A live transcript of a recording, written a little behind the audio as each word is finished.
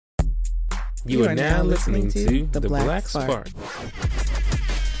You are now listening to The Black Spark.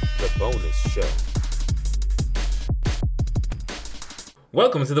 The bonus show.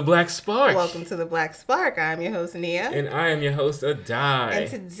 Welcome to The Black Spark. Welcome to The Black Spark. I'm your host, Nia. And I am your host, Adai. And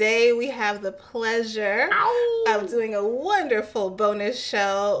today we have the pleasure of doing a wonderful bonus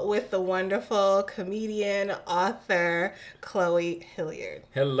show with the wonderful comedian, author, Chloe Hilliard.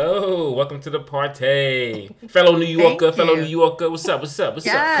 Hello. Welcome to the party. Fellow New Yorker, What's up? What's up?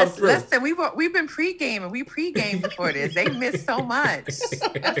 Yes, Come through. listen, we've been pre-gaming. We pre-gamed before this. They missed so much.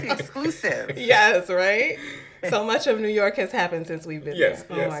 That's the exclusive. Yes, right? So much of New York has happened since we've been there.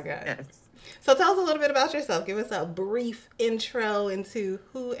 Oh, my God. Yes. So tell us a little bit about yourself. Give us a brief intro into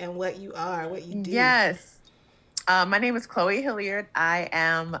who and what you are, what you do. Yes. My name is Chloe Hilliard. I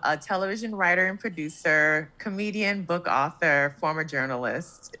am a television writer and producer, comedian, book author, former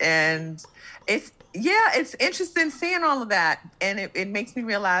journalist. And it's interesting seeing all of that. And it makes me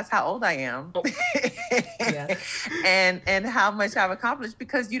realize how old I am. Oh. Yes. and how much I've accomplished,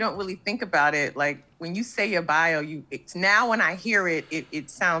 because you don't really think about it. Like when you say your bio, it's now when I hear it, it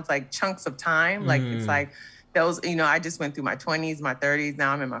sounds like chunks of time. Like it's like those, I just went through my 20s, my 30s,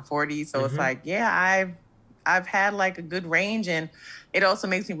 now I'm in my 40s. So it's like, I've had like a good range, and it also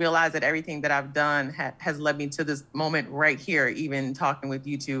makes me realize that everything that I've done has led me to this moment right here, even talking with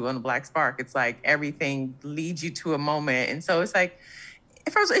you two on the Black Spark. It's like everything leads you to a moment. And so it's like,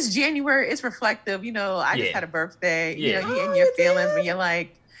 first, it's January, it's reflective. I just had a birthday. You in your feelings when you're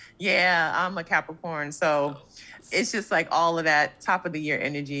like, I'm a Capricorn. So it's just like all of that top of the year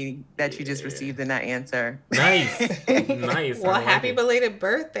energy that you just received in that answer. Nice. Nice. Well, happy belated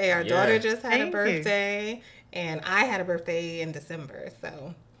birthday. Our daughter just had Thank a birthday, and I had a birthday in December,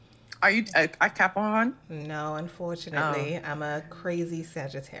 so. Are you a Capricorn? No, unfortunately. I'm a crazy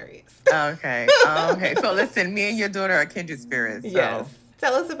Sagittarius. Okay. So listen, me and your daughter are kindred spirits. So. Yes.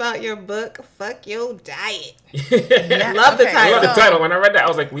 Tell us about your book, Fuck Your Diet. I love the title. I love the title. When I read that, I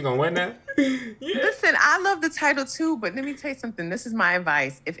was like, we gonna win now? Listen, I love the title too, but let me tell you something. This is my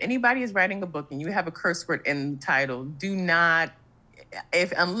advice. If anybody is writing a book and you have a curse word in the title, do not,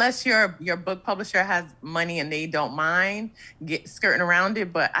 unless your book publisher has money and they don't mind skirting around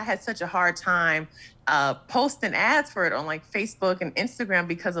it. But I had such a hard time posting ads for it on like Facebook and Instagram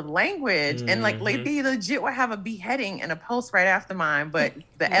because of language. And like they legit would have a beheading and a post right after mine, but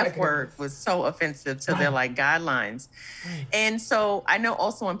the F word was so offensive to their like guidelines. And so I know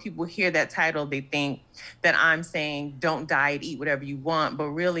also when people hear that title, they think that I'm saying don't diet, eat whatever you want, but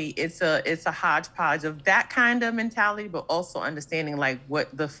really it's a hodgepodge of that kind of mentality, but also understanding like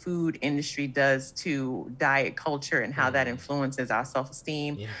what the food industry does to diet culture and how that influences our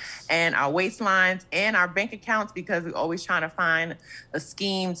self-esteem and our waistlines and our bank accounts, because we're always trying to find a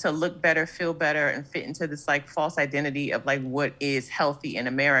scheme to look better, feel better, and fit into this like false identity of like what is healthy in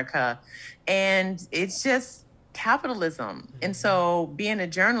America. And it's just capitalism. And so being a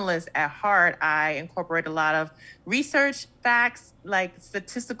journalist at heart, I incorporate a lot of research, facts, like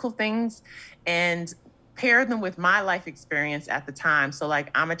statistical things, and pair them with my life experience at the time. So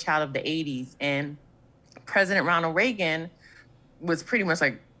like I'm a child of the 80s, and President Ronald Reagan was pretty much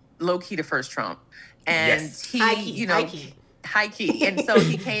like low-key the first Trump. And he, high key. And so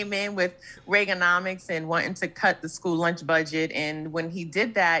he came in with Reaganomics and wanting to cut the school lunch budget. And when he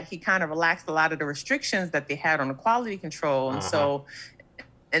did that, he kind of relaxed a lot of the restrictions that they had on the quality control. And so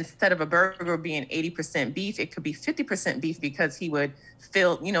instead of a burger being 80% beef, it could be 50% beef, because he would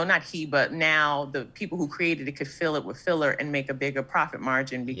fill, not he, but now the people who created it could fill it with filler and make a bigger profit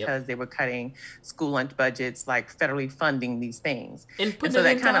margin, because they were cutting school lunch budgets, like federally funding these things. And so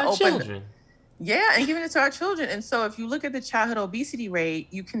that kind of opened children. Yeah, and giving it to our children. And so if you look at the childhood obesity rate,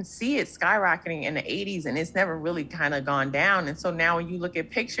 you can see it skyrocketing in the 80s, and it's never really kind of gone down. And so now when you look at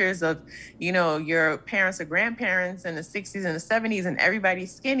pictures of, your parents or grandparents in the 60s and the 70s, and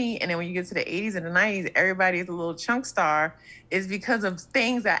everybody's skinny, and then when you get to the 80s and the 90s, everybody's a little chunk star, is because of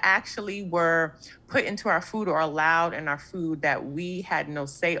things that actually were put into our food or allowed in our food that we had no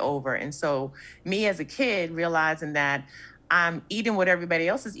say over. And so me as a kid realizing that I'm eating what everybody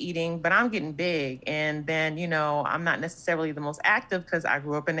else is eating, but I'm getting big. And then, I'm not necessarily the most active, because I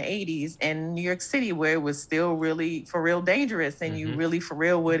grew up in the 80s in New York City, where it was still really for real dangerous. And you really for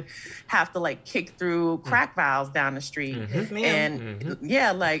real would have to like kick through crack vials down the street. And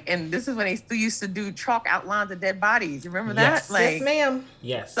and this is when they still used to do chalk outlines of dead bodies. You remember that? Yes, ma'am.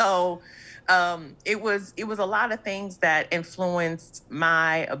 Yes. So it was a lot of things that influenced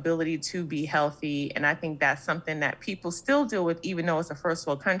my ability to be healthy. And I think that's something that people still deal with, even though it's a first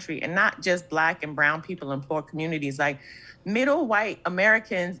world country, and not just Black and brown people in poor communities. Like, middle white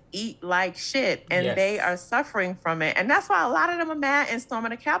Americans eat like shit, and they are suffering from it. And that's why a lot of them are mad and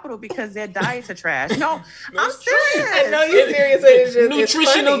storming the Capitol, because their diets are trash. No, I'm serious. I know you're serious. It's just,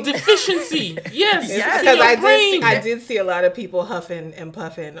 nutritional deficiency. Yes. Because I did see a lot of people huffing and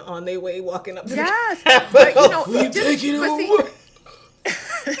puffing on their way walking up to the Capitol.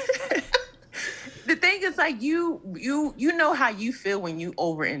 The thing is, like, you know how you feel when you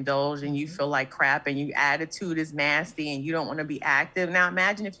overindulge and you feel like crap and your attitude is nasty and you don't want to be active. Now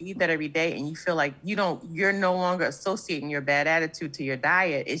imagine if you eat that every day and you feel like you're no longer associating your bad attitude to your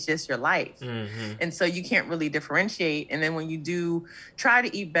diet. It's just your life. Mm-hmm. And so you can't really differentiate. And then when you do try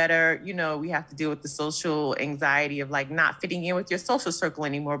to eat better, we have to deal with the social anxiety of like not fitting in with your social circle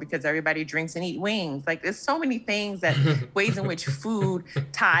anymore because everybody drinks and eat wings. Like, there's so many things that ways in which food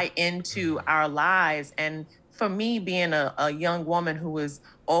tie into our lives. And for me, being a young woman who was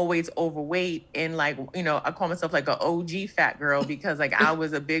always overweight and like, I call myself like an OG fat girl because like I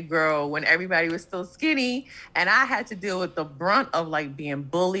was a big girl when everybody was still skinny, and I had to deal with the brunt of like being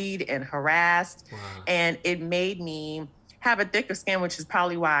bullied and harassed. Wow. And it made me have a thicker skin, which is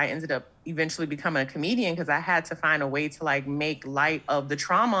probably why I ended up eventually becoming a comedian, because I had to find a way to like make light of the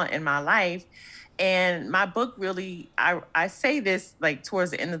trauma in my life. And my book really, I say this like towards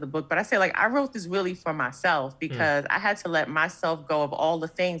the end of the book, but I say like I wrote this really for myself because I had to let myself go of all the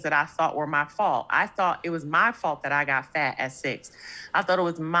things that I thought were my fault. I thought it was my fault that I got fat at 6. I thought it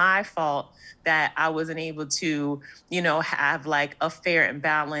was my fault that I wasn't able to, have like a fair and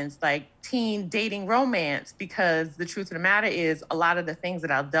balanced like teen dating romance, because the truth of the matter is a lot of the things that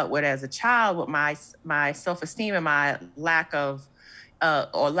I dealt with as a child with my self-esteem and my lack of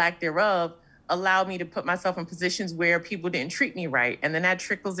or lack thereof allowed me to put myself in positions where people didn't treat me right. And then that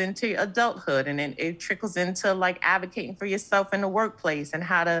trickles into adulthood, and then it trickles into like advocating for yourself in the workplace and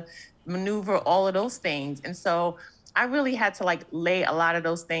how to maneuver all of those things. And so I really had to like lay a lot of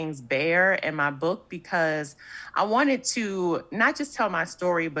those things bare in my book, because I wanted to not just tell my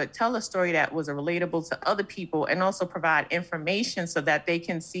story, but tell a story that was relatable to other people, and also provide information so that they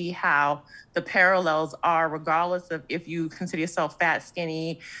can see how the parallels are, regardless of if you consider yourself fat,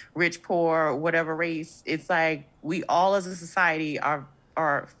 skinny, rich, poor, whatever race. It's like we all as a society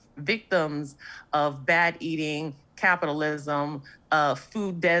are victims of bad eating, capitalism,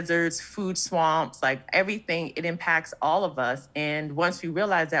 food deserts, food swamps, like everything. It impacts all of us. And once we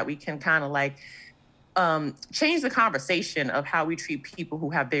realize that, we can kind of like change the conversation of how we treat people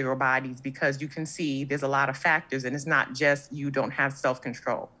who have bigger bodies, because you can see there's a lot of factors, and it's not just you don't have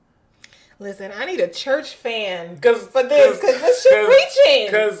self-control. Listen, I need a church fan for this, because this shit preaching.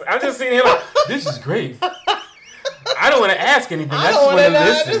 Because I'm just sitting here like, this is great. I don't want to ask anything. I just want to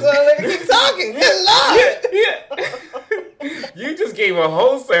listen. I just want to keep talking. Good Lord. Yeah. You just gave a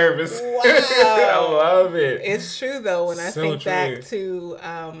whole service. Wow. I love it. It's true, though, when I think back to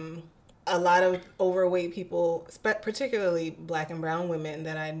a lot of overweight people, particularly Black and brown women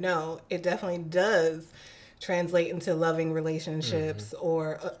that I know, it definitely does translate into loving relationships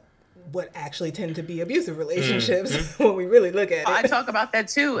or what actually tend to be abusive relationships when we really look at it. I talk about that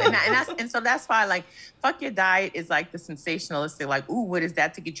too. And so that's why like fuck your diet is like the sensationalistic, like, ooh, what is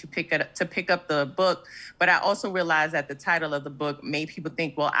that to get you to pick up the book? But I also realized that the title of the book made people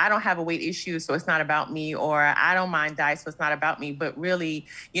think, well, I don't have a weight issue, so it's not about me, or I don't mind diet, so it's not about me. But really,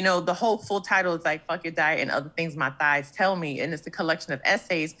 the whole full title is like fuck your diet and other things my thighs tell me. And it's a collection of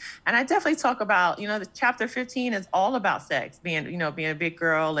essays. And I definitely talk about, the chapter 15 is all about sex, being a big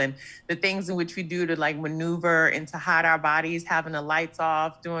girl, and the things in which we do to like maneuver and to hide our bodies, having the lights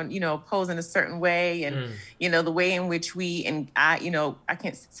off, doing, posing a certain way. And, the way in which we, and I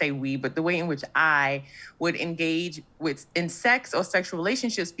can't say we, but the way in which I would engage in sex or sexual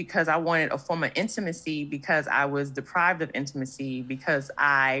relationships, because I wanted a form of intimacy, because I was deprived of intimacy, because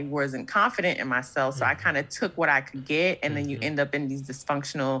I wasn't confident in myself. So I kind of took what I could get. And then you end up in these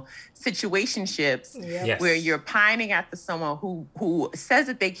dysfunctional situationships where you're pining after someone who says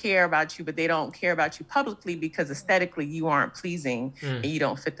that they care about you, but they don't care about you publicly because aesthetically you aren't pleasing and you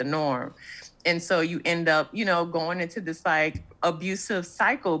don't fit the norm. And so you end up, going into this like abusive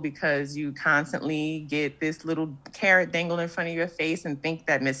cycle, because you constantly get this little carrot dangled in front of your face and think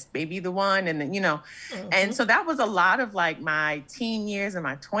that this may be the one. And then, and so that was a lot of like my teen years and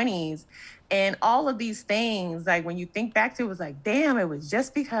my 20s. And all of these things, like when you think back to it, was like, damn, it was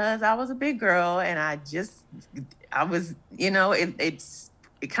just because I was a big girl and I was,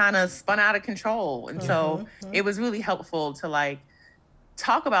 it kind of spun out of control. And so it was really helpful to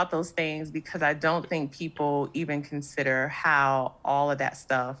talk about those things because I don't think people even consider how all of that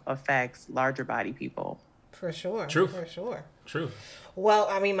stuff affects larger body people. For sure. True. For sure. True. Well,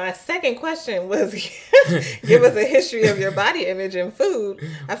 I mean, my second question was give us a history of your body image and food.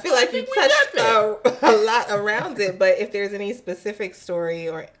 I feel like you touched a lot around it, but if there's any specific story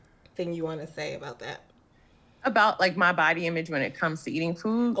or thing you want to say about that. About like my body image when it comes to eating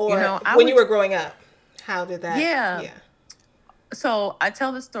food? Or when you were growing up, how did that? Yeah. So I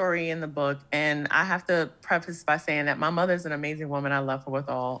tell the story in the book, and I have to preface by saying that my mother's an amazing woman. I love her with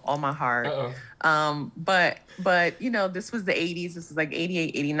all my heart. But you know, this was the 80s. This was like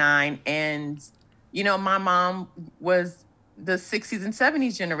 88, 89. And, you know, my mom was the 60s and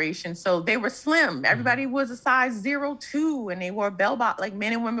 70s generation. So they were slim. Everybody was a size 02, and they wore bell bottom, like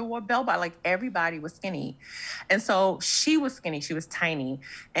men and women wore bell bottom. Like everybody was skinny. And so she was skinny. She was tiny.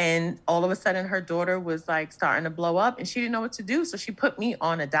 And all of a sudden her daughter was like starting to blow up, and she didn't know what to do. So she put me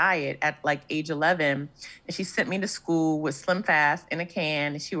on a diet at like age 11, and she sent me to school with Slim Fast in a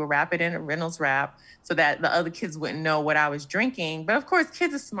can, and she would wrap it in a Reynolds wrap so that the other kids wouldn't know what I was drinking. But of course,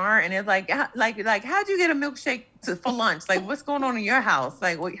 kids are smart, and it's like how'd you get a milkshake for lunch? Like, what's going on in your house?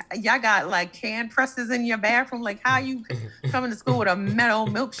 Like, y'all got like can presses in your bathroom? Like, how you coming to school with a metal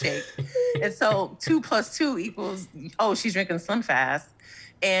milkshake? And so 2 + 2 equals, oh, she's drinking Slim Fast.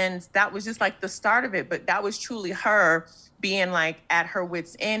 And that was just like the start of it. But that was truly her being like at her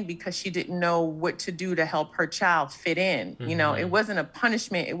wit's end because she didn't know what to do to help her child fit in. You know, it wasn't a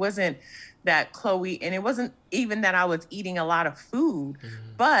punishment. It wasn't that Chloe, and it wasn't even that I was eating a lot of food,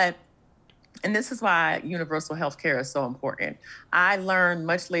 but, and this is why universal health care is so important. I learned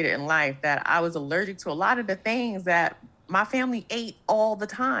much later in life that I was allergic to a lot of the things that my family ate all the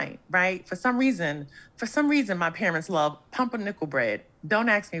time, right? For some reason, my parents love pumpernickel bread. Don't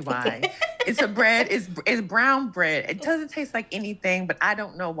ask me why. It's a bread, it's brown bread. It doesn't taste like anything, but I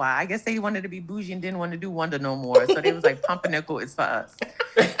don't know why. I guess they wanted to be bougie and didn't want to do Wonder no more. So they was like, pumpernickel is for us.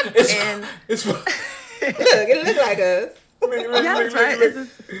 It's look, it looks like us. Yeah, that's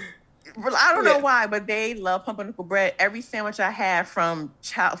right. I don't know why, but they love pumpernickel bread. Every sandwich I had from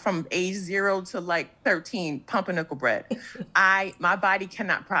age 0 to like 13, pumpernickel bread. My body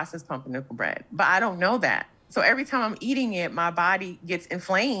cannot process pumpernickel bread, but I don't know that. So every time I'm eating it, my body gets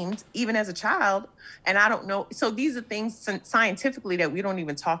inflamed, even as a child, and I don't know. So these are things scientifically that we don't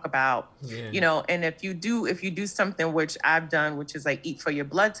even talk about, you know. And if you do something, which I've done, which is like eat for your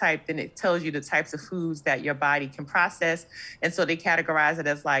blood type, then it tells you the types of foods that your body can process. And so they categorize it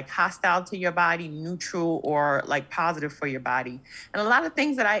as like hostile to your body, neutral, or like positive for your body. And a lot of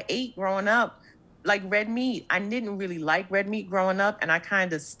things that I ate growing up, like red meat. I didn't really like red meat growing up, and I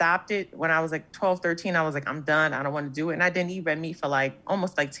kind of stopped it when I was like 12, 13. I was like, I'm done. I don't want to do it. And I didn't eat red meat for like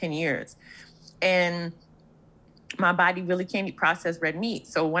almost like 10 years. And my body really can't eat processed red meat.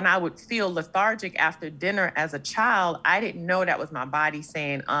 So when I would feel lethargic after dinner as a child, I didn't know that was my body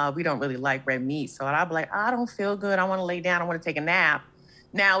saying, we don't really like red meat. So I'd be like, I don't feel good. I want to lay down. I want to take a nap.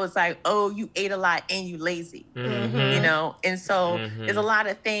 Now it's like, oh, you ate a lot and you lazy, you know? And so there's a lot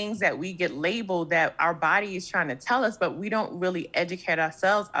of things that we get labeled that our body is trying to tell us, but we don't really educate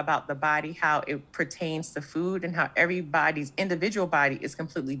ourselves about the body, how it pertains to food, and how everybody's individual body is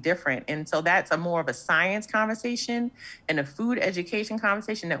completely different. And so that's more of a science conversation and a food education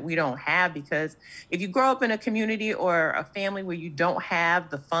conversation that we don't have, because if you grow up in a community or a family where you don't have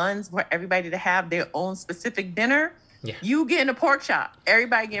the funds for everybody to have their own specific dinner, you getting a pork chop.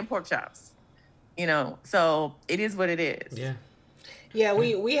 Everybody getting pork chops. You know, so it is what it is. Yeah. Yeah,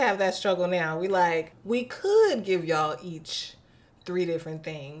 we have that struggle now. We could give y'all each 3 different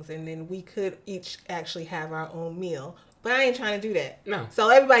things, and then we could each actually have our own meal. But I ain't trying to do that. No. So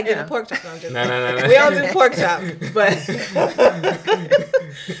everybody getting a pork chop. No, no. We don't do pork chops,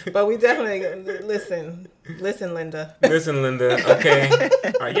 but we definitely listen, Linda. Listen, Linda. Okay.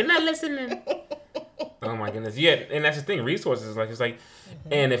 All right, you're not listening. Oh my goodness. Yeah, and that's the thing. Resources,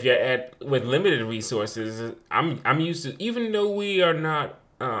 and if you're with limited resources, I'm used to, even though we are not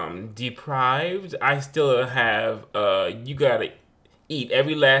deprived, I still have you gotta eat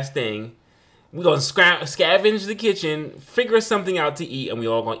every last thing. We're gonna scavenge the kitchen, figure something out to eat, and we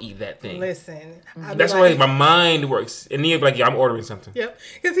all gonna eat that thing. Listen, that's why my mind works. And he'd be like, "Yeah, I'm ordering something." Yep,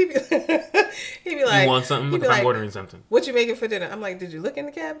 because he'd be like, "You want something? Look, I'm ordering something." What you making for dinner? I'm like, "Did you look in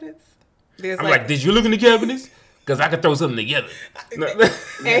the cabinets?" I'm like, "Did you look in the cabinets? Because I could throw something together."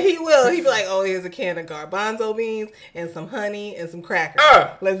 And he will. He'd be like, "Oh, here's a can of garbanzo beans and some honey and some crackers.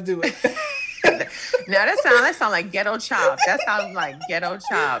 Let's do it." Now that sounds like ghetto chop. That sounds like ghetto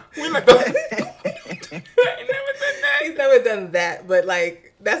chop. We're like, I never done that. He's never done that, but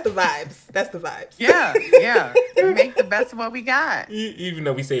like That's the vibes. That's the vibes. Yeah. Make the best of what we got. Even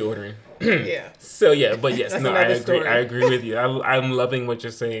though we say ordering. Yeah. So yeah, but yes, That's no, I agree. story. I agree with you. I'm loving what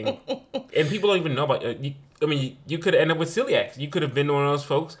you're saying, and people don't even know about. You could end up with celiac. You could have been one of those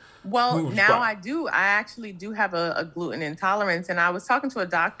folks. Well, now I do. I actually do have a gluten intolerance, and I was talking to a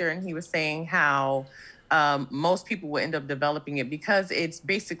doctor, and he was saying how most people will end up developing it because it's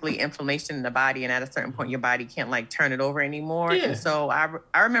basically inflammation in the body, and at a certain point, your body can't like turn it over anymore. Yeah. And so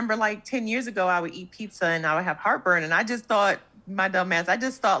I remember like 10 years ago, I would eat pizza and I would have heartburn, and I just thought. My dumb ass. I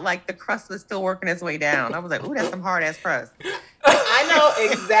just thought like the crust was still working its way down. I was like, ooh, that's some hard ass crust. I know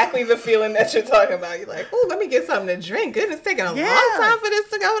exactly the feeling that you're talking about. You're like, ooh, let me get something to drink. Goodness, it's taking a long time for this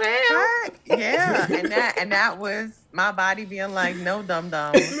to go down. Right. Yeah. and that was my body being like, no, dum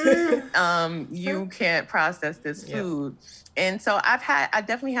dum. You can't process this food. And so I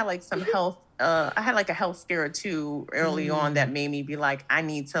definitely had like some health. I had like a health scare or two early on that made me be like, I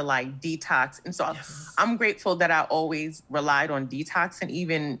need to like detox. And so I'm grateful that I always relied on detox. And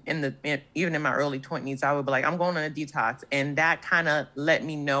even in my early 20s, I would be like, I'm going on a detox. And that kind of let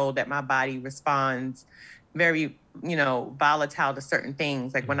me know that my body responds very, volatile to certain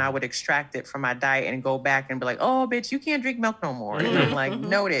things. Like when I would extract it from my diet and go back and be like, oh, bitch, you can't drink milk no more. And I'm like,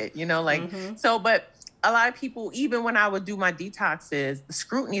 noted, so, but a lot of people, even when I would do my detoxes, the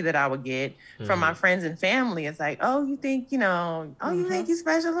scrutiny that I would get from my friends and family is like, oh, you think, you think you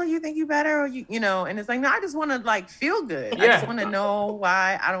special, or you think you better, or and it's like, no, I just want to like feel good. I just want to know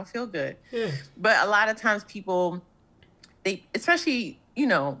why I don't feel good. Yeah. But a lot of times people, they, especially,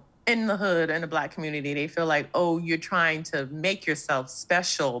 in the hood and the Black community, they feel like, oh, you're trying to make yourself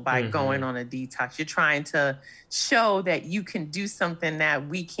special by going on a detox. You're trying to show that you can do something that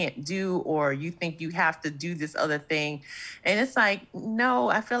we can't do, or you think you have to do this other thing. And it's like, no,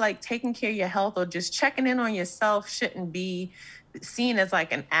 I feel like taking care of your health or just checking in on yourself shouldn't be seen as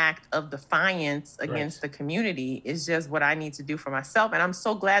like an act of defiance against the community. It's just what I need to do for myself. And I'm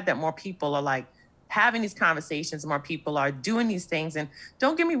so glad that more people are like, having these conversations, more people are doing these things. And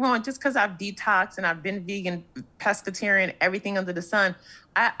don't get me wrong, just because I've detoxed and I've been vegan, pescatarian, everything under the sun,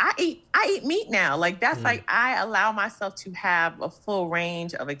 I eat meat now. Like that's like, I allow myself to have a full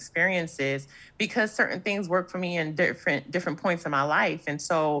range of experiences because certain things work for me in different points in my life. And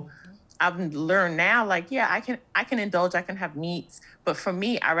so I've learned now, like, yeah, I can indulge, I can have meats, but for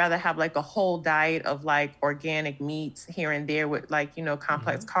me, I rather have like a whole diet of like organic meats here and there with like,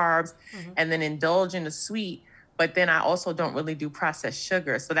 complex carbs, and then indulge in the sweet. But then I also don't really do processed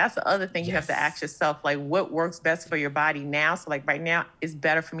sugar. So that's the other thing you have to ask yourself, like, what works best for your body now? So like right now, it's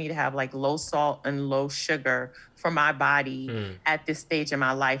better for me to have like low salt and low sugar for my body at this stage in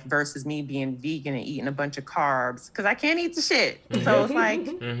my life versus me being vegan and eating a bunch of carbs because I can't eat the shit. So it's like,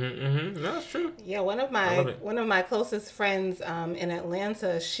 no, that's true. Yeah, one of my closest friends in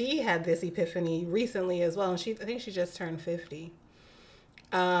Atlanta, she had this epiphany recently as well, and I think she just turned 50.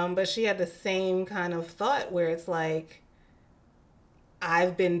 But she had the same kind of thought where it's like,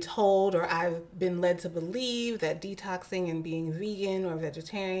 I've been told or I've been led to believe that detoxing and being vegan or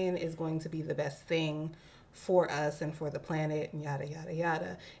vegetarian is going to be the best thing for us and for the planet and yada, yada,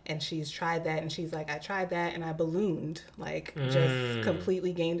 yada. And she's tried that and she's like, I tried that and I ballooned, like just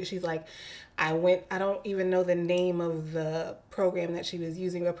completely gained it. She's like, I don't even know the name of the program that she was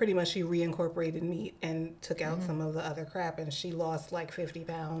using, but pretty much she reincorporated meat and took out some of the other crap and she lost like 50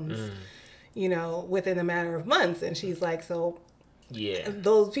 pounds, within a matter of months. And she's like, so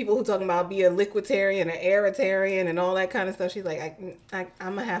those people who talking about be a liquiditarian, an aeritarian, and all that kind of stuff, she's like, I'm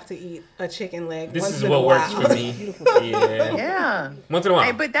gonna have to eat a chicken leg. This once is in what a works while. for me. Yeah. Once in a while.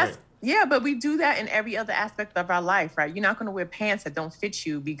 Hey, but that's but we do that in every other aspect of our life, right? You're not gonna wear pants that don't fit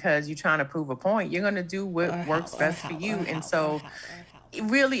you because you're trying to prove a point. You're gonna do what works best for you, and so.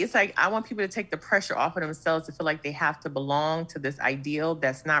 Really, it's like I want people to take the pressure off of themselves to feel like they have to belong to this ideal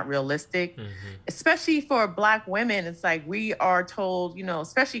that's not realistic. Especially for Black women, it's like we are told,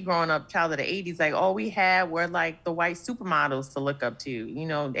 especially growing up child of the 80s, like all we had were like the white supermodels to look up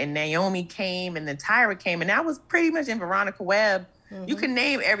to, and Naomi came and then Tyra came, and that was pretty much in Veronica Webb. You can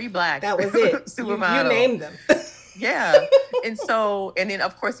name every Black that was it. supermodel. You named them. Yeah. And then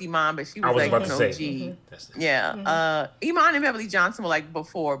of course Iman, but she was like an OG. Yeah. Iman and Beverly Johnson were like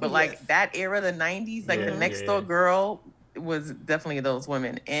before, but like that era, the 90s, like the next door girl was definitely those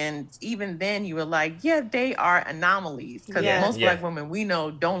women. And even then you were like, they are anomalies because most Black women we know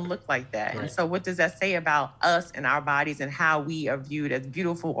don't look like that. Right. And so what does that say about us and our bodies and how we are viewed as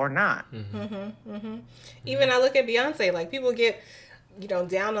beautiful or not? Even I look at Beyonce, like people get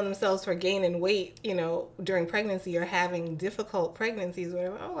down on themselves for gaining weight, during pregnancy or having difficult pregnancies,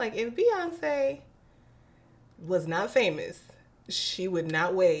 whatever. I'm like, if Beyonce was not famous, she would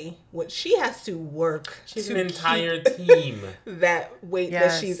not weigh what she has to work. She's an entire team. That weight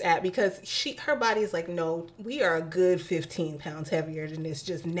that she's at, because her body's like, no, we are a good 15 pounds heavier than this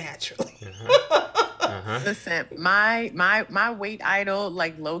just naturally. Listen, my weight idol,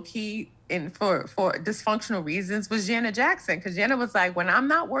 like low key, for dysfunctional reasons, was Janet Jackson, because Janet was like, when I'm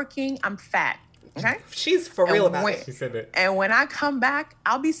not working, I'm fat. Okay, she's for real about it. She said it. And when I come back,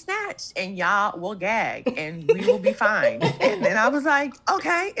 I'll be snatched, and y'all will gag, and we will be fine. And then I was like,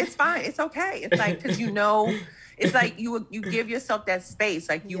 okay, it's fine, it's okay. It's like, because it's like you give yourself that space.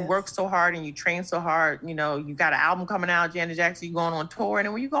 Like, you work so hard and you train so hard. You got an album coming out, Janet Jackson, you're going on tour, and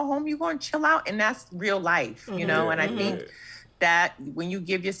then when you go home, you're going to chill out, and that's real life. And I think that when you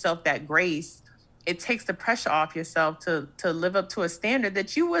give yourself that grace, it takes the pressure off yourself to live up to a standard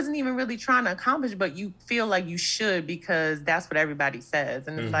that you wasn't even really trying to accomplish, but you feel like you should because that's what everybody says.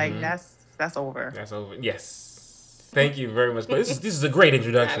 And it's like, that's over. That's over. Yes. Thank you very much. But this is a great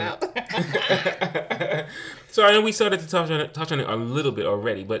introduction. So I know we started to touch on it a little bit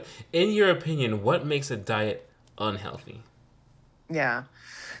already, but in your opinion, what makes a diet unhealthy? Yeah.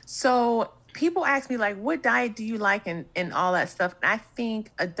 So people ask me, like, what diet do you like and all that stuff? And I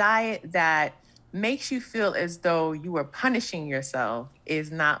think a diet that makes you feel as though you are punishing yourself is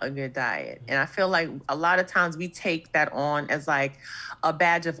not a good diet. And I feel like a lot of times we take that on as like a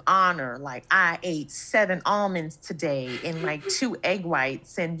badge of honor. Like, I ate 7 almonds today and like 2 egg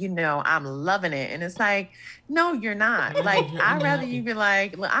whites, and I'm loving it. And it's like, no, you're not. Like, I'd rather you be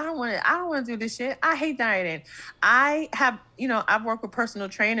like, look, I don't want to do this shit. I hate dieting. I have, I've worked with personal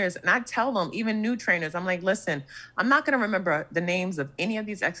trainers, and I tell them, even new trainers, I'm like, listen, I'm not going to remember the names of any of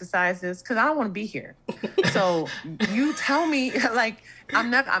these exercises because I don't want to be here. So you tell me, like, I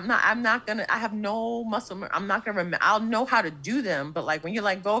have no muscle. I'm not going to remember. I'll know how to do them. But like, when you're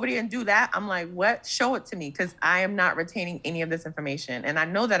like, go over there and do that, I'm like, what? Show it to me. Because I am not retaining any of this information. And I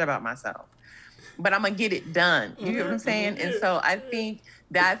know that about myself, but I'm going to get it done. You get what I'm saying? And so I think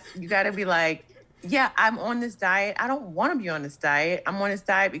you got to be like, yeah, I'm on this diet. I don't want to be on this diet. I'm on this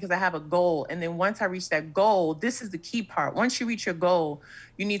diet because I have a goal. And then once I reach that goal, this is the key part. Once you reach your goal,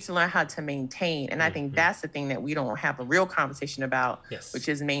 you need to learn how to maintain. And I think that's the thing that we don't have a real conversation about, which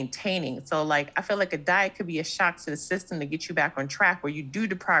is maintaining. So like, I feel like a diet could be a shock to the system to get you back on track, where you do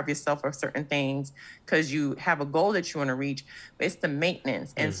deprive yourself of certain things because you have a goal that you want to reach, but it's the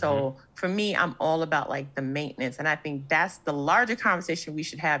maintenance. And so for me, I'm all about like the maintenance. And I think that's the larger conversation we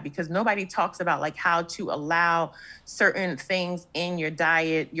should have, because nobody talks about like how to allow certain things in your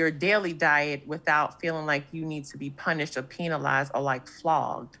diet, your daily diet, without feeling like you need to be punished or penalized or like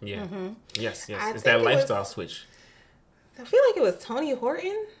flogged. Yeah. Yes. It's that lifestyle switch. I feel like it was Tony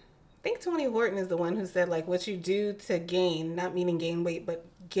Horton. I think Tony Horton is the one who said, like, what you do to gain, not meaning gain weight, but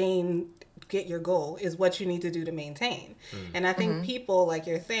get your goal, is what you need to do to maintain. And I think people, like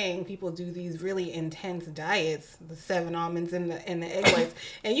you're saying, people do these really intense diets, the 7 almonds and the egg whites,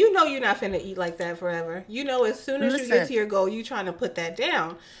 and you're not finna eat like that forever. As soon as you get to your goal, you trying to put that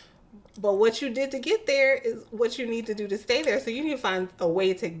down. But what you did to get there is what you need to do to stay there. So you need to find a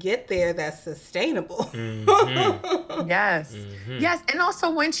way to get there that's sustainable. Yes. And also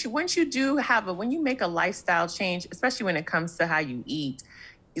once you do when you make a lifestyle change, especially when it comes to how you eat,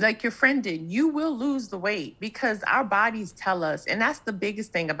 like your friend did, you will lose the weight, because our bodies tell us. And that's the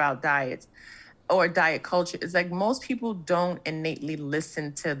biggest thing about diets or diet culture, is like most people don't innately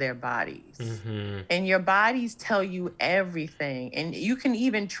listen to their bodies. And your bodies tell you everything. And you can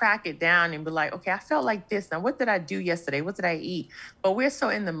even track it down and be like, okay, I felt like this. Now, what did I do yesterday? What did I eat? But we're so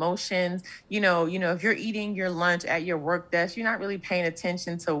in the motions. If you're eating your lunch at your work desk, you're not really paying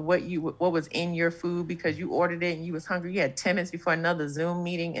attention to what was in your food because you ordered it and you was hungry. You had 10 minutes before another Zoom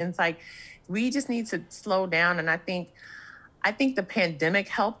meeting. And it's like, we just need to slow down. And I think the pandemic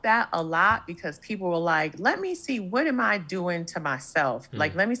helped that a lot, because people were like, let me see, what am I doing to myself?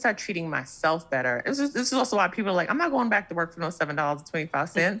 Like, let me start treating myself better. This is also why people are like, I'm not going back to work for no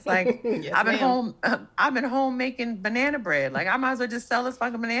 $7.25. Like, yes, I've been home making banana bread. Like, I might as well just sell this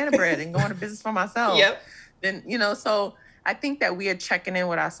fucking banana bread and go into business for myself. Then, so I think that we are checking in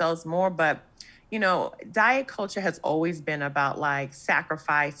with ourselves more, but diet culture has always been about like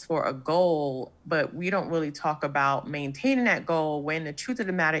sacrifice for a goal, but we don't really talk about maintaining that goal, when the truth of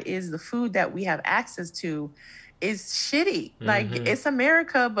the matter is the food that we have access to is shitty. Like, it's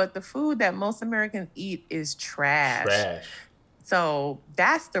America, but the food that most Americans eat is trash. So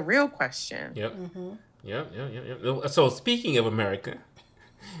that's the real question. Yep. So speaking of America,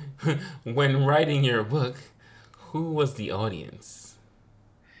 when writing your book, who was the audience?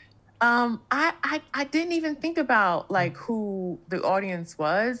 I didn't even think about like who the audience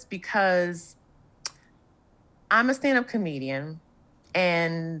was, because I'm a stand-up comedian,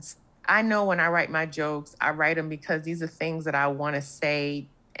 and I know when I write my jokes, I write them because these are things that I want to say,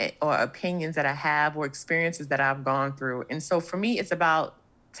 or opinions that I have, or experiences that I've gone through. And so for me, it's about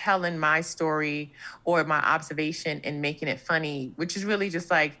telling my story or my observation and making it funny, which is really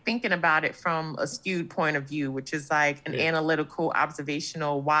just like thinking about it from a skewed point of view, which is like an analytical,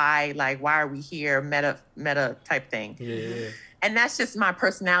 observational, why are we here, meta type thing. Yeah. And that's just my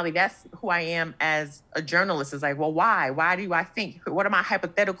personality. That's who I am as a journalist. It's like, well, why? Why do I think? What are my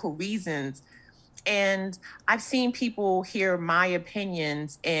hypothetical reasons? And I've seen people hear my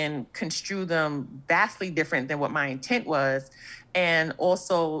opinions and construe them vastly different than what my intent was. And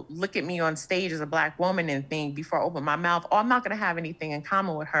also look at me on stage as a Black woman and think before I open my mouth, oh, I'm not going to have anything in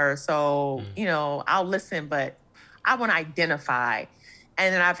common with her. So, I'll listen, but I want to identify.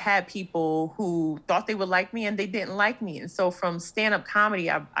 And then I've had people who thought they would like me and they didn't like me. And so from stand-up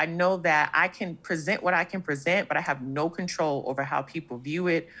comedy, I know that I can present what I can present, but I have no control over how people view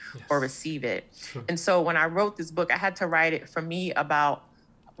it or receive it. Sure. And so when I wrote this book, I had to write it for me about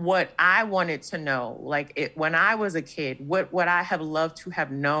what I wanted to know. Like when I was a kid, what would I have loved to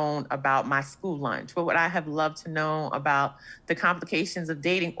have known about my school lunch? What would I have loved to know about the complications of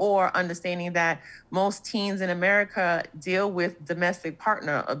dating, or understanding that most teens in America deal with domestic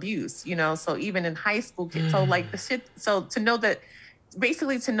partner abuse, so even in high school, so to know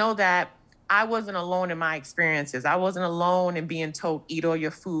that I wasn't alone in my experiences. I wasn't alone in being told, eat all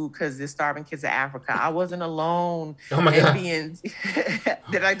your food because there's starving kids in Africa. I wasn't alone being,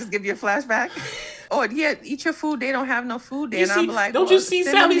 did I just give you a flashback? Oh, yeah, eat your food. They don't have no food there. I'm like, don't you see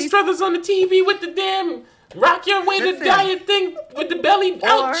Sally Struthers on the TV with the damn rock your way to diet thing with the belly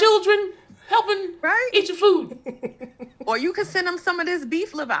out children helping eat your food? Or you can send them some of this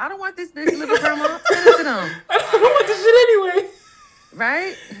beef liver. I don't want this beef liver, Grandma. Send it to them. I don't want this shit anyway.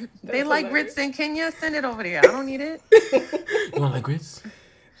 Right? They like grits in Kenya. Send it over there. I don't need it. You want like grits?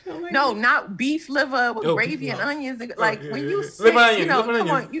 No, not beef liver with gravy and onions. When you sit, liver onions, come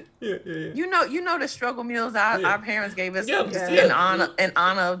on, you know the struggle meals our parents gave us in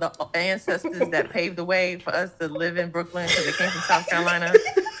honor of the ancestors that paved the way for us to live in Brooklyn because they came from South Carolina.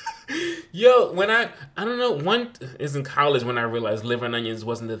 Yo, when I don't know, one is in college when I realized liver and onions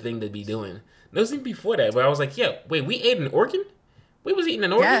wasn't the thing to be doing. It wasn't before that, but I was like, yeah, wait, we ate an organ? We was eating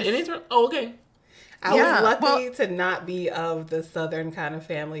an organ in intern? Oh, okay. I was lucky to not be of the Southern kind of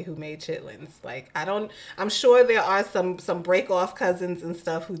family who made chitlins. Like, I'm sure there are some break-off cousins and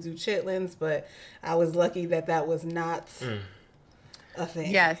stuff who do chitlins, but I was lucky that was not a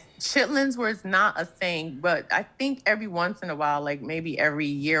thing. Yes, chitlins was not a thing, but I think every once in a while, like maybe every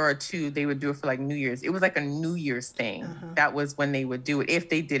year or two, they would do it for like New Year's. It was like a New Year's thing. That was when they would do it. If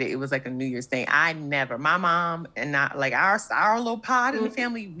they did it, it was like a New Year's thing. My mom and not like our little pod in the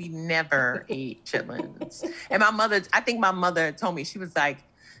family, we never ate chitlins. And my mother told me,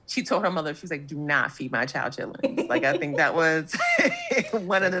 she told her mother, she was like, do not feed my child chitlins. Like, I think that was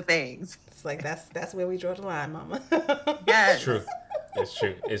one of the things. It's like, that's where we draw the line, Mama. Yes. It's true. It's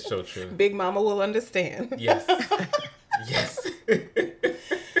true. It's so true. Big Mama will understand. Yes. Yes.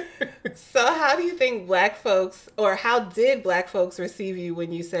 So how do you think Black folks, or how did Black folks receive you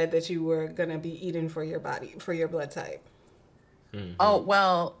when you said that you were going to be eating for your body, for your blood type? Mm-hmm. Oh,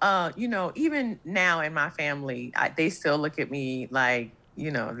 well, even now in my family, they still look at me like,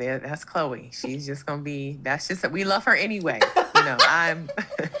 that's Chloe. She's just going to be, we love her anyway.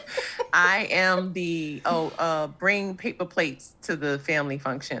 I am the, bring paper plates to the family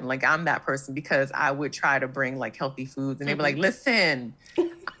function. Like, I'm that person because I would try to bring like healthy foods and they were like, listen,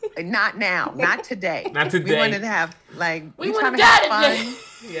 not now, not today. Not today. We wanted to have we trying to have fun.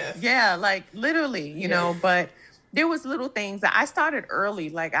 Yes. Yeah, like literally, you know, but there was little things that I started early.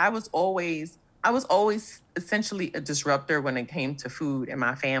 Like I was always essentially a disruptor when it came to food in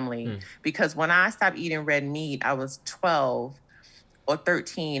my family because when I stopped eating red meat, I was 12 or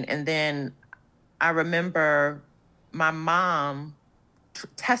 13. And then I remember my mom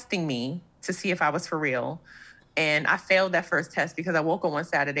testing me to see if I was for real. And I failed that first test because I woke up one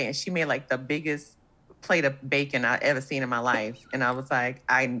Saturday and she made like the biggest plate of bacon I ever seen in my life. And I was like,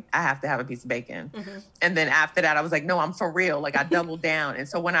 I have to have a piece of bacon. Mm-hmm. And then after that, I was like, no, I'm for real. Like I doubled down. And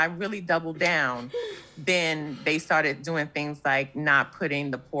so when I really doubled down, then they started doing things like not putting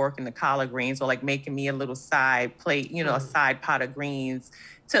the pork and the collard greens or like making me a little side plate, a side pot of greens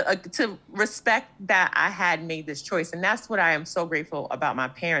to respect that I had made this choice. And that's what I am so grateful about my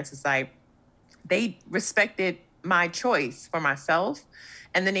parents. It's like, they respected my choice for myself,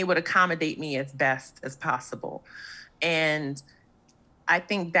 and then they would accommodate me as best as possible. And I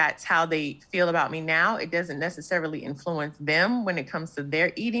think that's how they feel about me now. It doesn't necessarily influence them when it comes to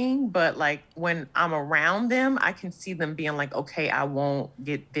their eating, but like when I'm around them, I can see them being like, okay, I won't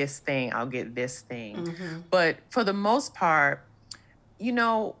get this thing, I'll get this thing. Mm-hmm. But for the most part, you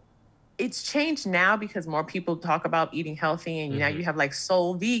know, it's changed now because more people talk about eating healthy, and now you have like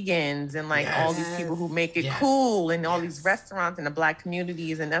soul vegans and like all these people who make it cool, and all these restaurants in the Black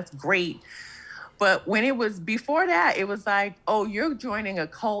communities, and that's great. But when it was before that, it was like, oh, you're joining a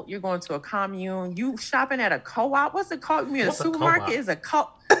cult, you're going to a commune, you shopping at a co-op. What's a co-op? You mean a supermarket is a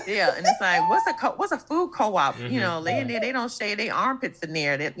co-op? Yeah, and it's like, what's a food co-op? Mm-hmm. You know, they in there, they don't shave their armpits in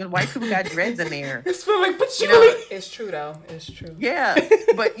there. White people got dreads in there. It's feel like patchouli. You know, it's true though. It's true. Yeah,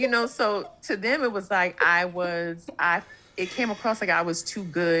 but you know, so to them it was like it came across like I was too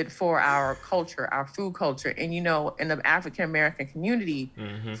good for our culture, our food culture. And, you know, in the African-American community,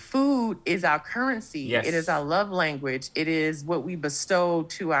 food is our currency. Yes. It is our love language. It is what we bestow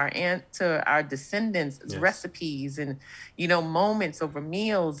to our descendants, recipes and, you know, moments over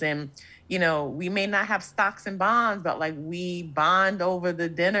meals. And, you know, we may not have stocks and bonds, but like we bond over the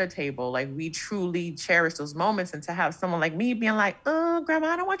dinner table. Like we truly cherish those moments. And to have someone like me being like, oh, Grandma,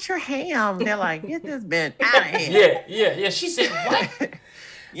 I don't want your ham. They're like, get this bitch out of here. Yeah. She said, what?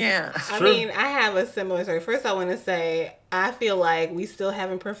 Yeah. I mean, I have a similar story. First, I want to say, I feel like we still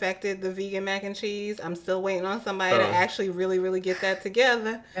haven't perfected the vegan mac and cheese. I'm still waiting on somebody to actually really, really get that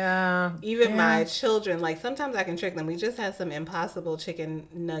together. Yeah. Even my children, like sometimes I can trick them. We just had some Impossible chicken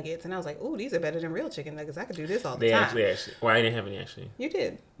nuggets, and I was like, "Ooh, these are better than real chicken nuggets. I could do this all the time." Actually. Well, I didn't have any actually. You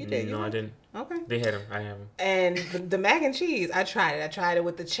did. No, I didn't. Okay. They had them. I have them. And the mac and cheese, I tried it. I tried it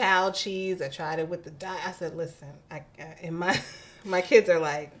with the child cheese. I tried it with the I said, "Listen, my kids are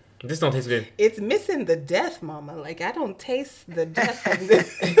like." This don't taste good. It's missing the death, Mama. Like, I don't taste the death in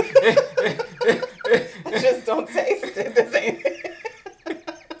this. I just don't taste it.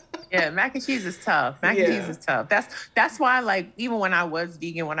 Yeah, mac and cheese is tough. Mac and cheese is tough. That's why, like, even when I was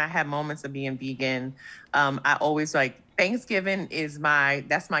vegan, when I had moments of being vegan, I always like Thanksgiving is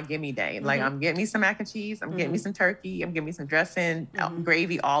that's my gimme day. Like I'm getting me some mac and cheese, I'm getting me some turkey, I'm getting me some dressing,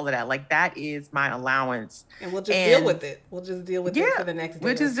 gravy, all of that. Like that is my allowance. And we'll just deal with it. We'll just deal with it for the next day.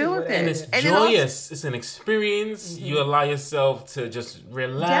 We'll just deal with it. And it's joyous. It's an experience. You allow yourself to just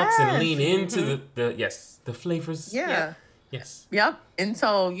relax and lean into the flavors. Yeah. Yes. Yep. And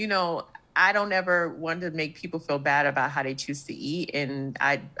so, you know, I don't ever want to make people feel bad about how they choose to eat. And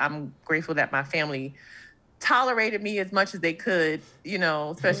I'm grateful that my family tolerated me as much as they could, you know,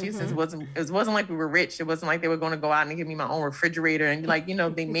 especially since it wasn't like we were rich. It wasn't like they were going to go out and give me my own refrigerator and like, you know,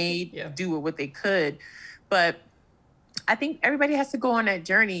 they made do with what they could. But I think everybody has to go on that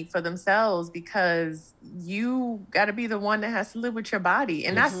journey for themselves because you got to be the one that has to live with your body.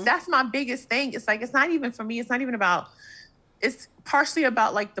 And that's my biggest thing. It's like, it's not even for me. It's not even about, it's partially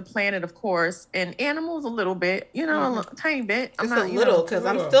about like the planet, of course, and animals a little bit, you know, a tiny bit. Just a little, because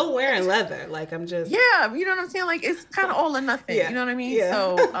I'm still wearing leather. Like I'm just. Yeah, you know what I'm saying? Like it's kind of all or nothing. You know what I mean? Yeah.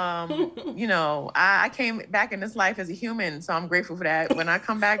 So, you know, I came back in this life as a human, so I'm grateful for that. When I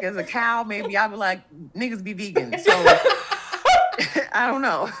come back as a cow, maybe I'll be like, niggas be vegan. So I don't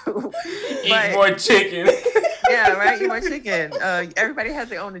know. Eat more chicken. Yeah, right. Eat more chicken. Everybody has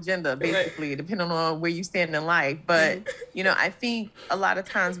their own agenda, basically, depending on where you stand in life. But you know, I think a lot of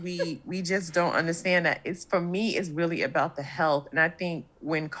times we just don't understand that it's really about the health. And I think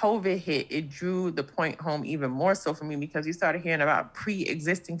when COVID hit, it drew the point home even more so for me because we started hearing about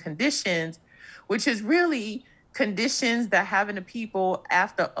pre-existing conditions, which is really conditions that happen to people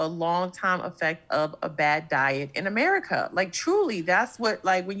after a long time effect of a bad diet in America. Like truly, that's what,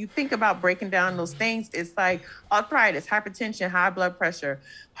 like when you think about breaking down those things, it's like arthritis, hypertension, high blood pressure,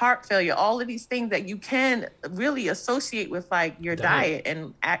 heart failure, all of these things that you can really associate with like your diet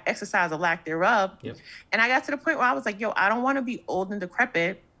and exercise or lack thereof. Yep. And I got to the point where I was like, yo, I don't want to be old and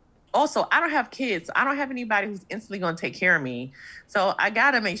decrepit. Also, I don't have kids. So I don't have anybody who's instantly going to take care of me. So I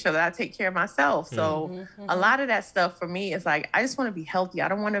got to make sure that I take care of myself. So a lot of that stuff for me is like, I just want to be healthy. I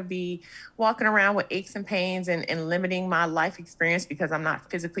don't want to be walking around with aches and pains and limiting my life experience because I'm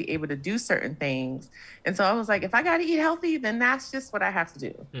not physically able to do certain things. And so I was like, if I got to eat healthy, then that's just what I have to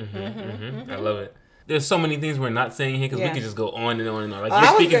do. I love it. There's so many things we're not saying here because we can just go on and on and on. Like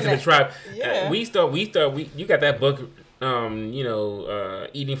you're speaking to the tribe. You got that book.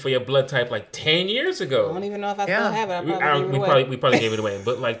 Eating for your blood type like 10 years ago. I don't even know if I still have it. We probably gave it away.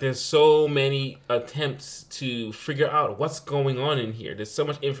 But like there's so many attempts to figure out what's going on in here. There's so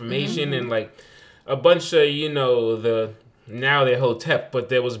much information and like a bunch of, the now they're Hotep, but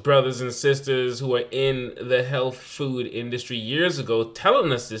there was brothers and sisters who are in the health food industry years ago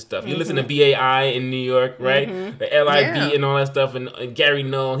telling us this stuff. You listen to BAI in New York, right? The LIB and all that stuff, and Gary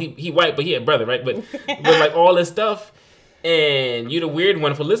Null, he white, but he a brother, right? But like all this stuff, and you're the weird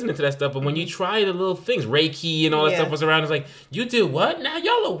one for listening to that stuff. But when you try the little things, Reiki and all that stuff was around, it's like, you did what? Now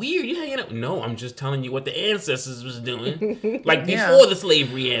y'all are weird. You hanging out? No, I'm just telling you what the ancestors was doing, like before the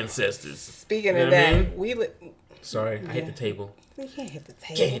slavery ancestors. Speaking of that, Sorry, I hit the table. You can't hit the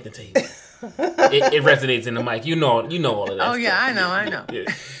table. Can't hit the table. it resonates in the mic. You know all of that. Oh yeah, I know. Yeah.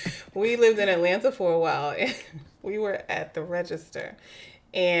 We lived in Atlanta for a while, and we were at the register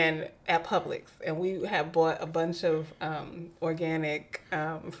and at Publix, and we had bought a bunch of organic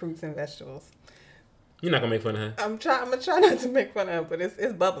fruits and vegetables. You're not gonna make fun of her. I'm gonna try not to make fun of her, but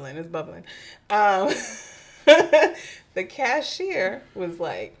it's bubbling. It's bubbling. The cashier was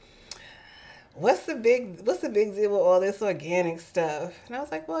like, What's the big deal with all this organic stuff? And I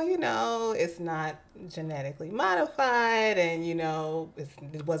was like, well, it's not genetically modified, and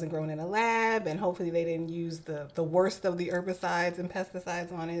it wasn't grown in a lab, and hopefully they didn't use the worst of the herbicides and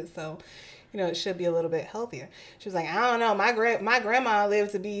pesticides on it, so it should be a little bit healthier. She was like, I don't know, my grandma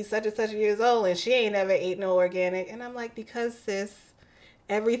lived to be such and such years old, and she ain't never ate no organic. And I'm like, because sis,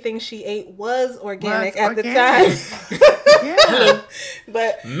 everything she ate was organic the time. Yeah.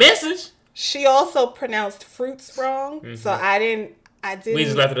 But message. She also pronounced fruits wrong, so I didn't. We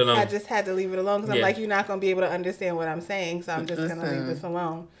just left it alone. I just had to leave it alone because I'm like, you're not going to be able to understand what I'm saying, so I'm just going to leave this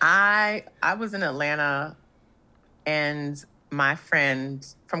alone. I was in Atlanta, and my friend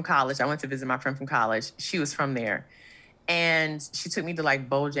from college, I went to visit my friend from college. She was from there, and she took me to like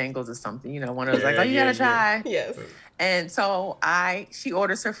Bojangles or something, one of those you gotta try. Yes. And so she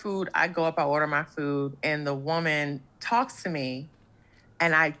orders her food. I go up, I order my food, and the woman talks to me.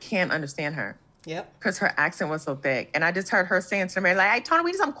 And I can't understand her. Yep. Because her accent was so thick. And I just heard her saying to me, like, hey, Tony,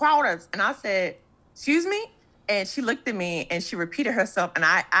 we need some quarters. And I said, excuse me? And she looked at me and she repeated herself. And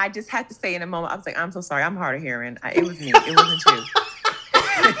I just had to say in a moment, I was like, I'm so sorry. I'm hard of hearing. It was me. It wasn't you.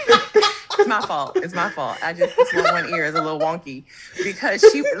 It's my fault. This one ear is a little wonky because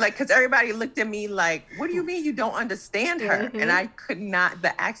because everybody looked at me like, what do you mean you don't understand her? Mm-hmm. And I could not,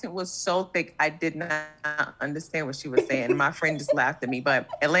 the accent was so thick, I did not understand what she was saying. And my friend just laughed at me, but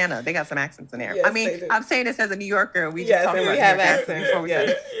Atlanta, they got some accents in there. Yes, I mean, I'm saying this as a New Yorker. We have accents.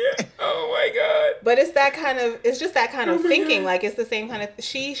 Yeah. Oh my God. But it's just that kind of thinking. Like, it's the same kind of,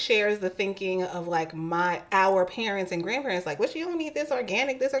 she shares the thinking of like our parents and grandparents, like, what, you don't need this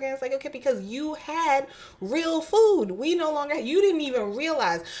organic. It's like, okay, because you had real food. We no longer, you didn't even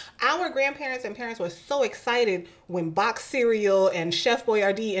realize. Our grandparents and parents were so excited when box cereal and Chef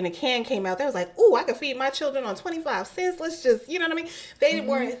Boyardee in a can came out. They was like, ooh, I could feed my children on 25 cents. Let's just, you know what I mean? They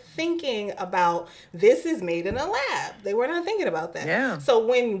weren't thinking about this is made in a lab. They were not thinking about that. Yeah. So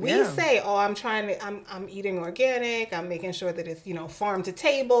when we say, oh, I'm eating organic, I'm making sure that it's, farm to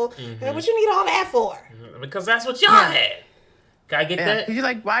table, what you need all that for? Because that's what y'all had. Can I get that? You're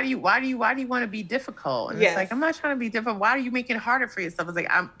like, why do you want to be difficult? And it's like, I'm not trying to be difficult. Why are you making it harder for yourself? It's like,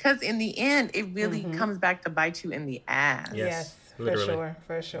 because in the end, it really comes back to bite you in the ass. Yes, for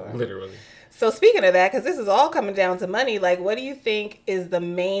sure. Literally. So speaking of that, because this is all coming down to money, like, what do you think is the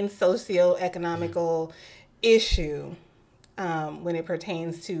main socio-economical issue when it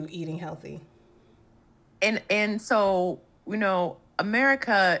pertains to eating healthy? And so,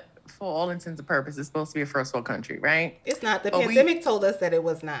 America, for all intents and purposes, is supposed to be a first world country, right? It's not. The pandemic told us that it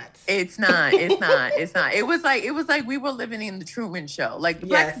was not. It's not. It was like we were living in the Truman Show. Like, the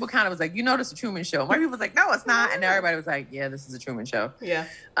black people kind of was like, this is the Truman Show. White people was like, no, it's not. And everybody was like, yeah, this is the Truman Show. Yeah.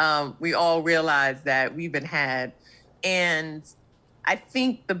 We all realized that we've been had. And I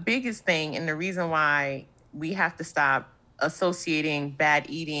think the biggest thing, and the reason why we have to stop associating bad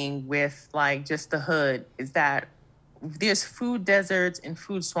eating with like just the hood, is that there's food deserts and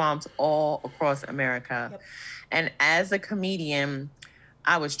food swamps all across America. Yep. And as a comedian,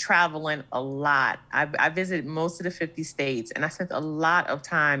 I was traveling a lot. I visited most of the 50 states, and I spent a lot of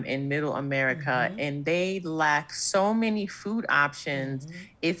time in Middle America, and they lack so many food options.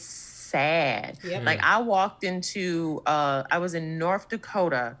 It's sad. Yep. Like, I walked into, I was in North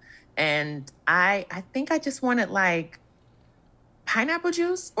Dakota, and I think I just wanted like pineapple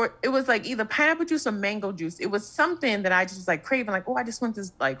juice, or it was like either pineapple juice or mango juice. It was something that I just was like craving, like, oh, I just want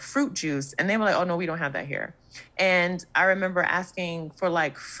this like fruit juice. And they were like, oh no, we don't have that here. And I remember asking for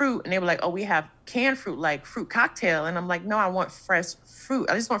like fruit, and they were like, oh, we have canned fruit, like fruit cocktail. And I'm like, no, I want fresh fruit.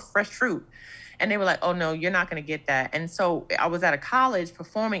 I just want fresh fruit. And they were like, oh no, you're not going to get that. And so I was at a college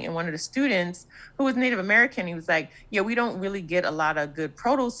performing, and one of the students who was Native American, he was like, yeah, we don't really get a lot of good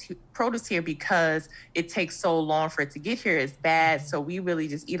produce here because it takes so long for it to get here. It's bad. So we really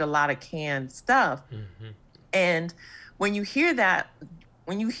just eat a lot of canned stuff. Mm-hmm. And when you hear that,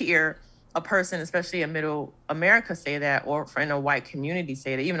 when you hear a person, especially in Middle America, say that, or in a white community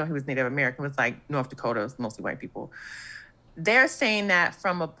say that, even though he was Native American, it was like North Dakota, was mostly white people. They're saying that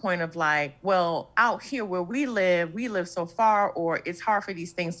from a point of like, well, out here where we live so far, or it's hard for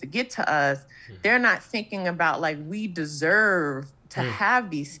these things to get to us. Mm-hmm. They're not thinking about like, we deserve to have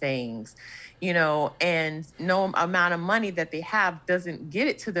these things, you know, and no amount of money that they have doesn't get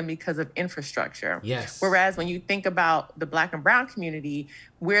it to them because of infrastructure. Yes. Whereas when you think about the Black and brown community,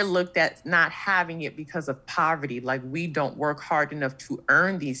 we're looked at not having it because of poverty. Like, we don't work hard enough to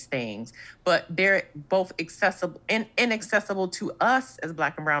earn these things, but they're both accessible and inaccessible to us as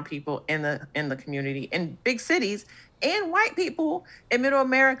Black and brown people in the community in big cities. And white people in Middle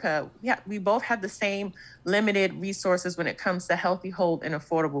America, yeah, we both have the same limited resources when it comes to healthy, whole, and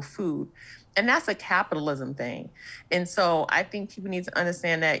affordable food. And that's a capitalism thing. And so I think people need to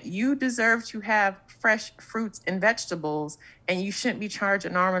understand that you deserve to have fresh fruits and vegetables, and you shouldn't be charged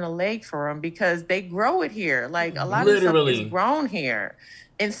an arm and a leg for them because they grow it here. Like, a lot of stuff is grown here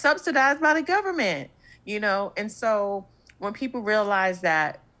and subsidized by the government, you know? And so when people realize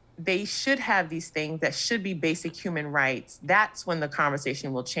that they should have these things that should be basic human rights, that's when the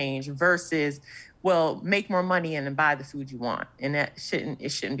conversation will change versus, well, make more money and buy the food you want. And it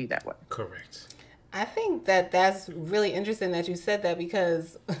shouldn't be that way. Correct. I think that's really interesting that you said that,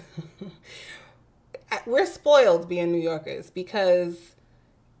 because we're spoiled being New Yorkers, because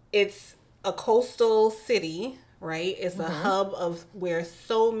it's a coastal city, right? It's a hub of where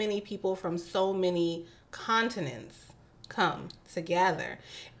so many people from so many continents come to gather.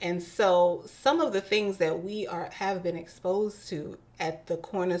 And so some of the things that we have been exposed to at the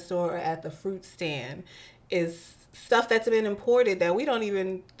corner store or at the fruit stand is stuff that's been imported that we don't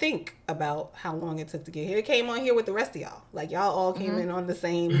even think about how long it took to get here. It came on here with the rest of y'all. Like, y'all all came in on the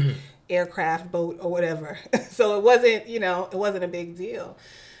same aircraft, boat, or whatever. So it wasn't a big deal.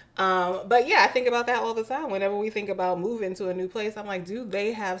 But yeah, I think about that all the time. Whenever we think about moving to a new place, I'm like, do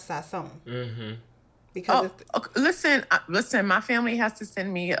they have sazon? Mm-hmm. Because listen, my family has to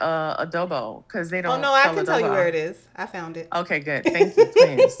send me adobo because they don't. Oh no, I can tell you where it is. I found it. Okay, good. Thank you,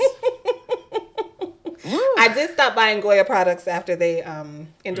 twins. I did stop buying Goya products after they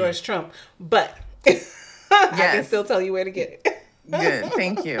endorsed Trump, but I can still tell you where to get it. Good,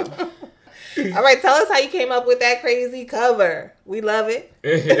 thank you. All right, tell us how you came up with that crazy cover. We love it.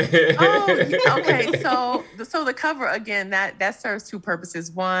 Okay. So the cover, again, that serves two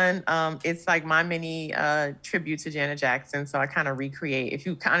purposes. One, it's like my mini tribute to Janet Jackson. So I kind of recreate. If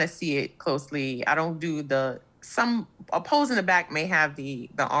you kind of see it closely, I don't do a pose in the back may have the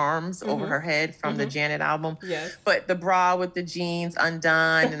arms over her head from the Janet album. Yes. But the bra with the jeans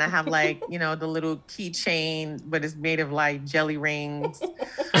undone, and I have like, the little keychain, but it's made of like jelly rings.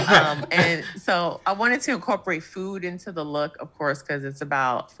 And so I wanted to incorporate food into the look, of course, because it's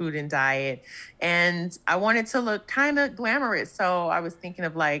about food and diet. And I wanted to look kind of glamorous. So I was thinking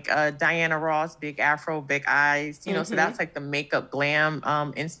of like Diana Ross, big afro, big eyes, so that's like the makeup glam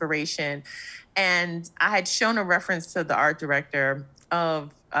inspiration. And I had shown a reference to the art director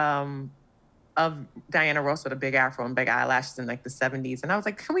of Diana Ross with a big afro and big eyelashes in like the 70s. And I was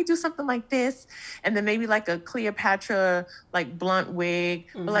like, can we do something like this? And then maybe like a Cleopatra, like blunt wig,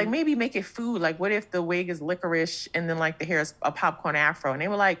 but like maybe make it food. Like, what if the wig is licorice and then like the hair is a popcorn afro? And they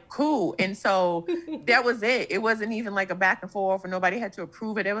were like, cool. And so that was it. It wasn't even like a back and forth, or nobody had to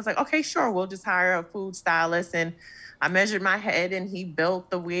approve it. It was like, okay, sure, we'll just hire a food stylist. And I measured my head, and he built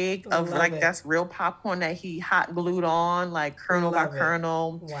the wig of that's real popcorn that he hot glued on, like kernel by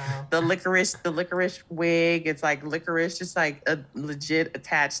kernel. Wow. The licorice wig, it's like licorice, just like a legit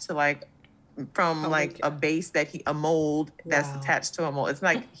attached to like from a base a mold that's attached to a mold. It's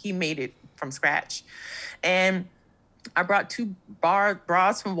like he made it from scratch. And I brought two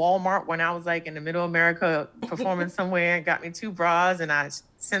bras from Walmart when I was like in the Middle America performing somewhere. Got me two bras, and I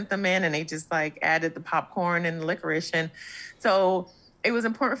sent them in, and they just like added the popcorn and the licorice. And so it was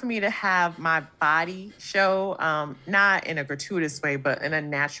important for me to have my body show, not in a gratuitous way, but in a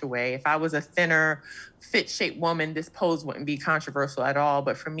natural way. If I was a thinner, fit-shaped woman, this pose wouldn't be controversial at all.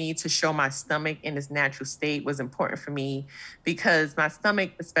 But for me to show my stomach in its natural state was important for me, because my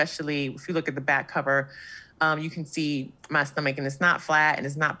stomach, especially if you look at the back cover, You can see my stomach, and it's not flat and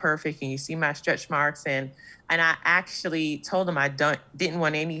it's not perfect, and you see my stretch marks. And I actually told him I didn't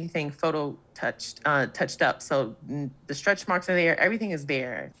want anything touched up. So the stretch marks are there. Everything is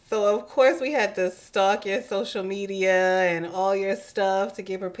there. So of course we had to stalk your social media and all your stuff to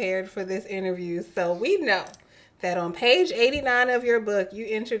get prepared for this interview. So we know that on page 89 of your book, you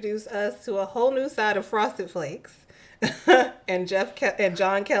introduce us to a whole new side of Frosted Flakes and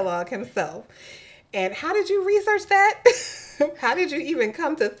John Kellogg himself. And how did you research that? How did you even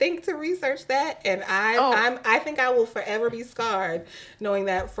come to think to research that? And I think I will forever be scarred knowing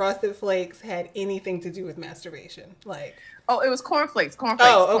that Frosted Flakes had anything to do with masturbation. Like, it was cornflakes.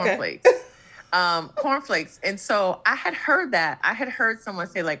 Oh, okay. Cornflakes. And so I had heard that. I had heard someone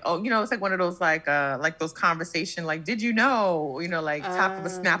say like, it's like one of those like those conversation, like, did you know, like top of a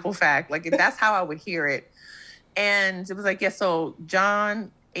Snapple fact. Like that's how I would hear it. And it was like, so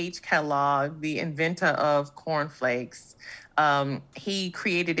John H. Kellogg, the inventor of cornflakes, he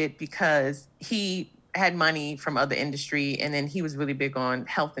created it because he had money from other industry, and then he was really big on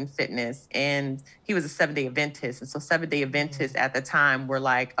health and fitness, and he was a 7-day Adventist. And so 7-day Adventists at the time were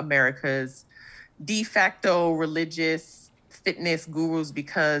like America's de facto religious fitness gurus,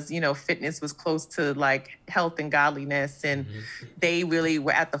 because fitness was close to like health and godliness, and they really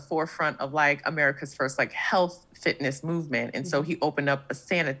were at the forefront of like America's first like health fitness movement. And so he opened up a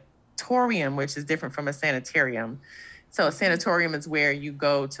sanatorium, which is different from a sanitarium. So a sanatorium is where you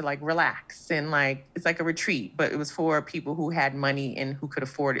go to like relax, and like it's like a retreat, but it was for people who had money and who could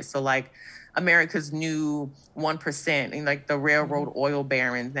afford it. So like America's new 1%, and like the railroad oil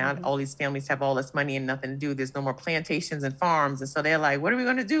barons. Now all these families have all this money and nothing to do. There's no more plantations and farms. And so they're like, what are we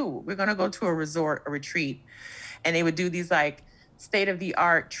going to do? We're going to go to a resort, a retreat. And they would do these like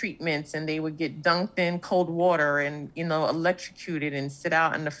state-of-the-art treatments, and they would get dunked in cold water and, electrocuted and sit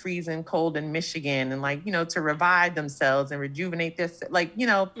out in the freezing cold in Michigan, and like, to revive themselves and rejuvenate this. Like,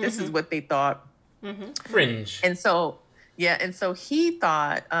 this is what they thought. Fringe. And so he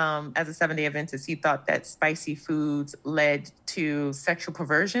thought, as a 7-day Adventist, he thought that spicy foods led to sexual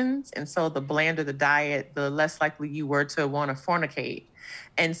perversions. And so the blander the diet, the less likely you were to want to fornicate.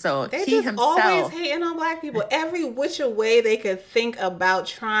 And so they just always hating on Black people every which way they could think about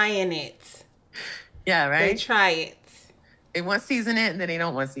trying it. Yeah, right. They try it. They want seasoning, and then they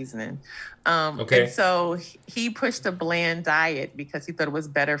don't want seasoning. Okay. And so he pushed a bland diet because he thought it was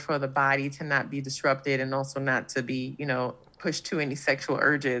better for the body to not be disrupted, and also not to be, pushed to any sexual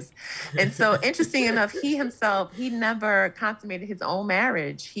urges. And so interesting enough, he never consummated his own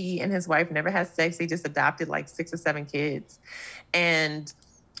marriage. He and his wife never had sex. They just adopted like 6 or 7 kids. And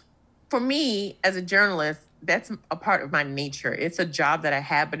for me as a journalist, that's a part of my nature. It's a job that I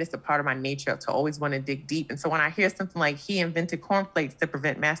have, but it's a part of my nature to always want to dig deep. And so when I hear something like he invented cornflakes to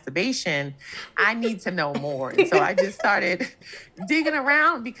prevent masturbation, I need to know more. And so I just started digging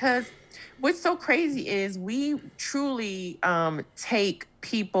around, because what's so crazy is we truly take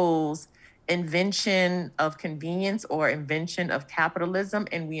people's invention of convenience or invention of capitalism,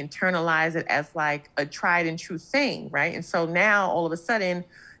 and we internalize it as like a tried and true thing, right? And so now all of a sudden,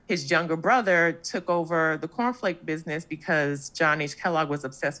 his younger brother took over the cornflake business because John H. Kellogg was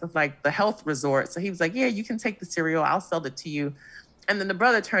obsessed with like the health resort. So he was like, yeah, you can take the cereal, I'll sell it to you. And then the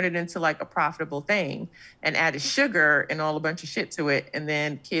brother turned it into like a profitable thing and added sugar and all a bunch of shit to it. And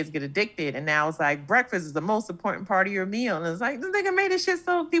then kids get addicted. And now it's like breakfast is the most important part of your meal. And it's like, the nigga made this shit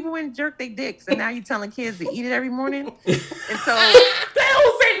so people wouldn't jerk their dicks. And now you're telling kids to eat it every morning. And so that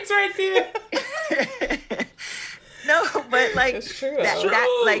whole sentence right there. No, but like it's true.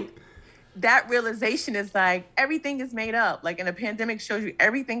 that realization is like everything is made up. Like, in a pandemic shows you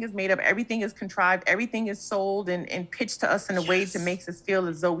everything is made up, everything is contrived, everything is sold and pitched to us in a way to make us feel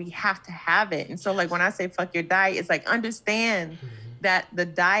as though we have to have it. And so like when I say fuck your diet, it's like understand that the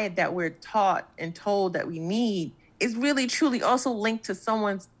diet that we're taught and told that we need is really truly also linked to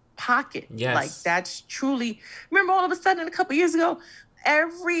someone's pocket. Yes. Like that's truly, remember all of a sudden a couple years ago,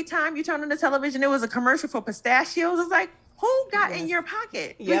 every time you turn on the television, there was a commercial for pistachios. It's like, who got in your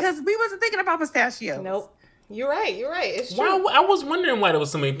pocket? Yep. Because we wasn't thinking about pistachios. Nope. You're right. It's true. Wow, I was wondering why there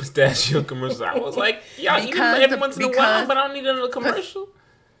was so many pistachio commercials. I was like, y'all eat them every once in a while, but I don't need another commercial.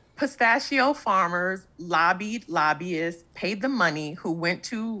 Pistachio farmers lobbyists paid the money who went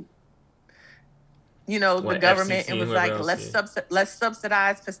to, the government FCC, and was like, let's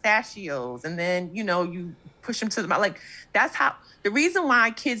subsidize pistachios. And then, you push them to the, like, that's how, the reason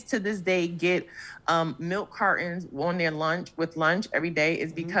why kids to this day get milk cartons on their lunch every day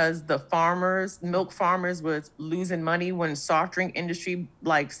is because the milk farmers was losing money when soft drink industry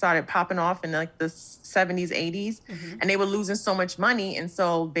like started popping off in like the 70s, 80s, and they were losing so much money. And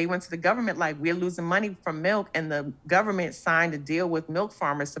so they went to the government like, we're losing money from milk. And the government signed a deal with milk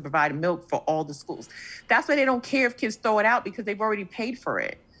farmers to provide milk for all the schools. That's why they don't care if kids throw it out, because they've already paid for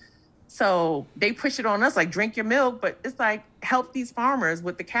it. So they push it on us, like, drink your milk, but it's like, help these farmers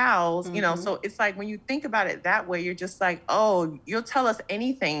with the cows, you know? So it's like, when you think about it that way, you're just like, oh, you'll tell us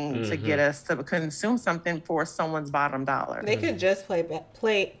anything to get us to consume something for someone's bottom dollar. They could just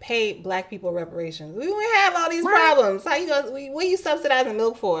pay black people reparations. We wouldn't have all these problems. How you gonna, what are you subsidizing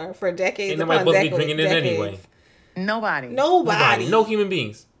milk for decades? Ain't nobody supposed to be drinking it anyway. Nobody. No human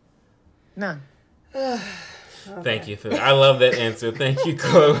beings. None. Okay. Thank you for that. I love that answer. Thank you,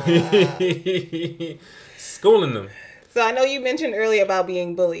 Chloe. Schooling them. So I know you mentioned earlier about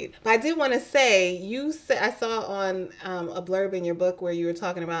being bullied, but I did want to say, I saw on a blurb in your book where you were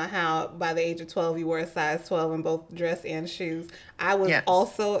talking about how by the age of 12 you were a size 12 in both dress and shoes. I was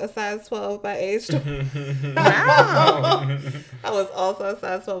also a size 12 by age 12. Wow. I was also a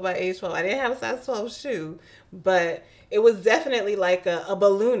size 12 by age 12. I didn't have a size 12 shoe, but it was definitely like a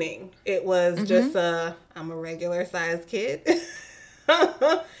ballooning. It was just I'm a regular size kid.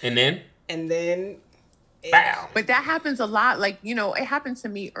 And then? Bow. But that happens a lot. Like, you know, it happened to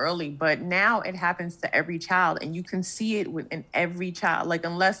me early, but now it happens to every child. And you can see it within every child. Like,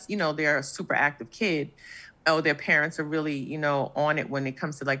 unless, you know, they're a super active kid, their parents are really, you know, on it when it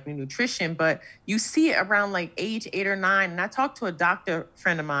comes to like nutrition, but you see it around like age 8 or 9. And I talked to a doctor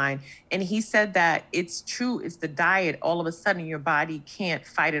friend of mine, and he said that it's true. It's the diet. All of a sudden your body can't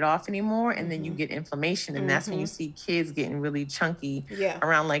fight it off anymore. And then you get inflammation. And that's when you see kids getting really chunky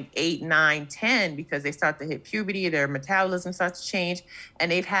around like 8, 9, 10, because they start to hit puberty, their metabolism starts to change.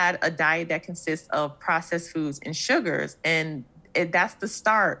 And they've had a diet that consists of processed foods and sugars. And that's the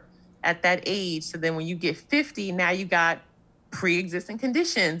start at that age. So then when you get 50, now you got pre-existing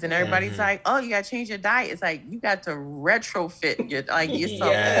conditions, and everybody's like, oh, you got to change your diet. It's like, you got to retrofit your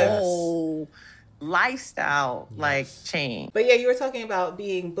whole lifestyle change. But yeah, you were talking about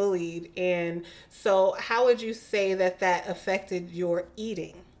being bullied. And so how would you say that affected your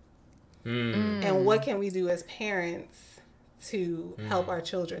eating? And what can we do as parents to help our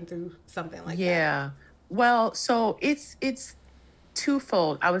children through something like that? Yeah. Well, so it's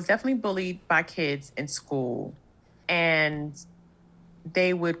twofold. I was definitely bullied by kids in school, and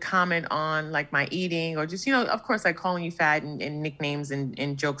they would comment on like my eating, or just, you know, of course, like calling you fat and nicknames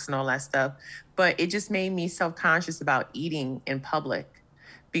and jokes and all that stuff. But it just made me self-conscious about eating in public,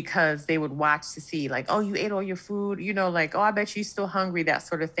 because they would watch to see like, oh, you ate all your food, you know, like, oh, I bet you're still hungry, that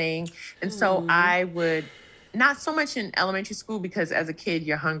sort of thing. And so I would, not so much in elementary school, because as a kid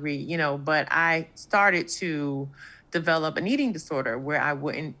you're hungry, you know, but I started to develop an eating disorder where I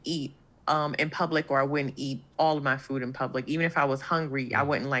wouldn't eat in public, or I wouldn't eat all of my food in public. Even if I was hungry, I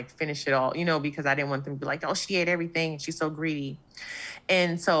wouldn't like finish it all, you know, because I didn't want them to be like, oh, she ate everything, she's so greedy.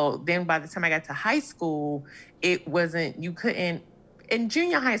 And so then by the time I got to high school, it wasn't, you couldn't, in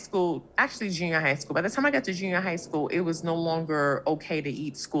junior high school, by the time I got to junior high school, it was no longer okay to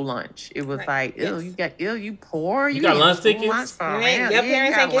eat school lunch. It was like, you poor. You got lunch tickets? Your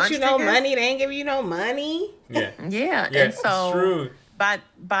parents ain't get you no money. They ain't give you no money. Yeah. And so true.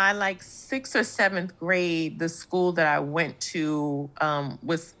 By like 6th or 7th grade, the school that I went to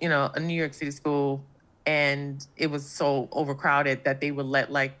was, you know, a New York City school. And it was so overcrowded that they would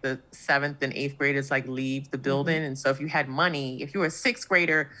let like the 7th and 8th graders like leave the building. And so if you had money, if you were a 6th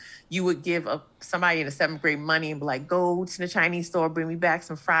grader, you would give somebody in the 7th grade money and be like, go to the Chinese store, bring me back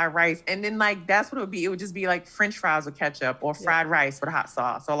some fried rice. And then like, that's what it would be. It would just be like French fries with ketchup, or fried rice with hot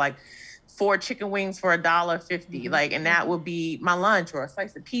sauce. So like 4 chicken wings for $1.50. Like, and that would be my lunch, or a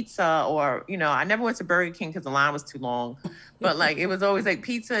slice of pizza, or, you know, I never went to Burger King because the line was too long, but like, it was always like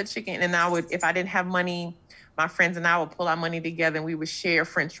pizza, chicken. And I would, if I didn't have money, my friends and I would pull our money together and we would share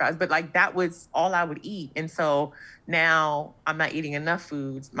French fries, but like, that was all I would eat. And so now I'm not eating enough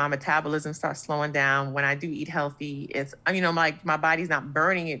foods. My metabolism starts slowing down. When I do eat healthy, it's, you know, like my body's not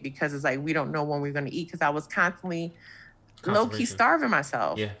burning it, because it's like, we don't know when we're going to eat. Cause I was constantly low-key starving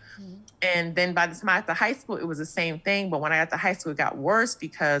myself. Yeah. And then by the time I got to high school, it was the same thing. But when I got to high school, it got worse,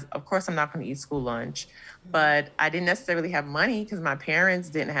 because of course I'm not going to eat school lunch, but I didn't necessarily have money, because my parents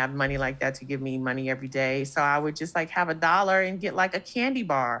didn't have money like that to give me money every day. So I would just like have $1 and get like a candy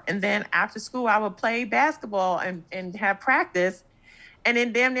bar. And then after school, I would play basketball and have practice, and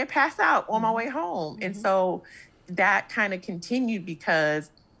then damn near pass out on my way home. And so that kind of continued, because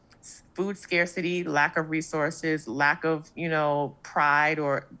food scarcity, lack of resources, lack of, pride,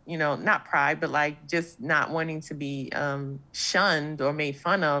 or, not pride, but like just not wanting to be shunned or made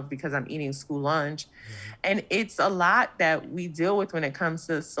fun of because I'm eating school lunch. And it's a lot that we deal with when it comes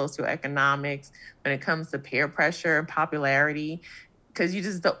to socioeconomics, when it comes to peer pressure and popularity, because you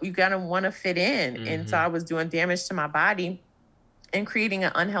gotta want to fit in. And so I was doing damage to my body and creating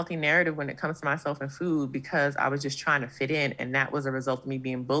an unhealthy narrative when it comes to myself and food, because I was just trying to fit in. And that was a result of me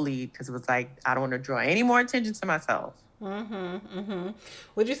being bullied, because it was like, I don't want to draw any more attention to myself.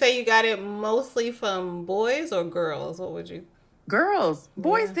 Would you say you got it mostly from boys or girls? What would you? Girls.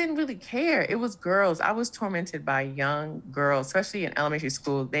 Boys didn't really care. It was girls. I was tormented by young girls, especially in elementary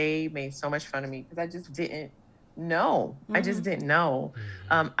school. They made so much fun of me because I just didn't know. I just didn't know.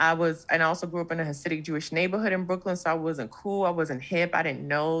 And I also grew up in a Hasidic Jewish neighborhood in Brooklyn, so I wasn't cool. I wasn't hip. I didn't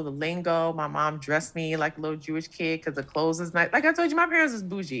know the lingo. My mom dressed me like a little Jewish kid because the clothes was nice. Like I told you, my parents was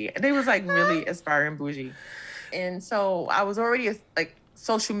bougie. They was like really aspiring bougie. And so I was already like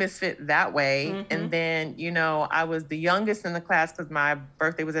social misfit that way. And then, I was the youngest in the class because my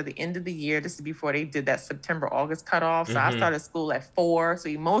birthday was at the end of the year. This is before they did that September-August cutoff. So I started school at 4. So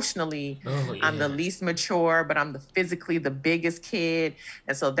emotionally, I'm the least mature, but I'm physically the biggest kid.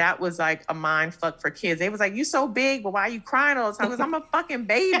 And so that was like a mind fuck for kids. They was like, you so big, but why are you crying all the time? Because I'm a fucking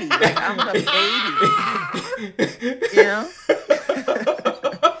baby. Like, I'm a baby.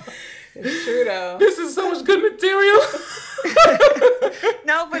 It's true though. This is so much good material.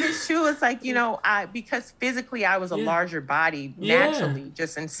 No, but it's true. It's like, because physically I was a larger body naturally,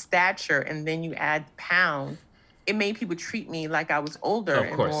 just in stature, and then you add pounds, it made people treat me like I was older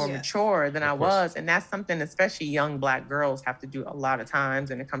and more mature than I was. And that's something especially young Black girls have to do a lot of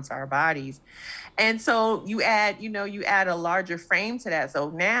times when it comes to our bodies. And so you add a larger frame to that. So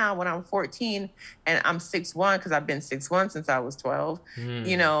now when I'm 14 and I'm 6'1", because I've been 6'1" since I was 12,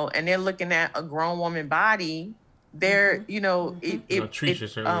 and they're looking at a grown woman body, they're, it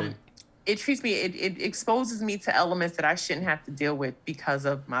treats me, it exposes me to elements that I shouldn't have to deal with because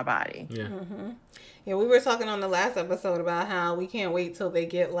of my body. Yeah. Yeah, we were talking on the last episode about how we can't wait till they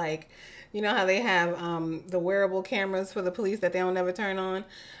get like, how they have the wearable cameras for the police that they don't never turn on.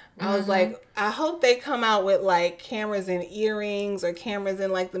 I was like, I hope they come out with like cameras in earrings or cameras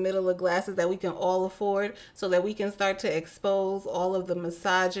in like the middle of glasses that we can all afford, so that we can start to expose all of the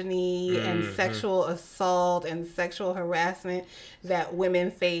misogyny and sexual assault and sexual harassment that women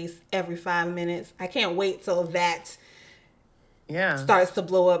face every 5 minutes. I can't wait till that starts to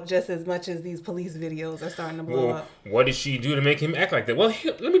blow up just as much as these police videos are starting to blow up. What did she do to make him act like that? Well,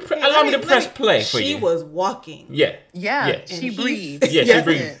 allow me to press play for you. She was walking. Yeah. She breathed. Yeah, she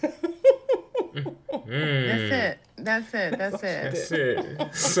breathed. That's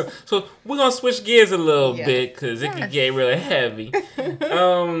it. So we're gonna switch gears a little bit because it could get really heavy.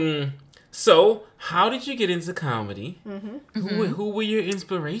 So how did you get into comedy? Who were your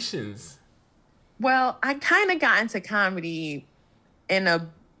inspirations? Well, I kind of got into comedy in a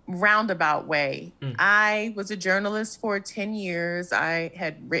roundabout way. I was a journalist for 10 years. I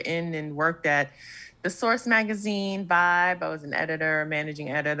had written and worked at the Source magazine, Vibe. I was an editor, managing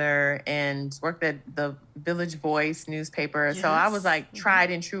editor, and worked at the Village Voice newspaper. Yes. So I was like tried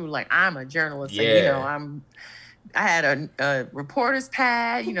and true, like I'm a journalist. Yeah. So, I had a reporter's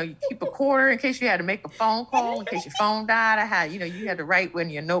pad, you keep a quarter in case you had to make a phone call, in case your phone died. I had, you had to write with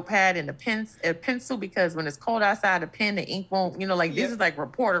your notepad and a pencil, because when it's cold outside, the pen, the ink won't, this is like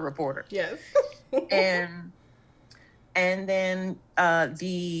reporter. Yes. and then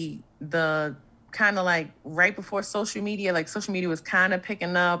the kind of like right before social media was kind of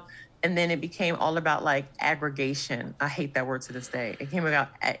picking up, and then it became all about like aggregation. I hate that word to this day. It came about,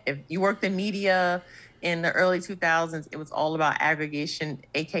 if you worked in media in the early 2000s, it was all about aggregation,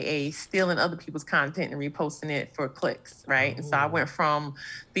 aka stealing other people's content and reposting it for clicks, right? And so I went from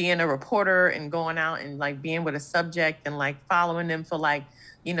being a reporter and going out and like being with a subject and like following them for like,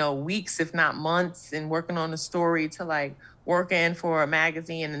 weeks, if not months, and working on a story, to like working for a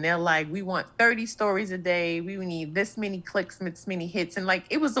magazine, and they're like, we want 30 stories a day. We need this many clicks, this many hits. And like,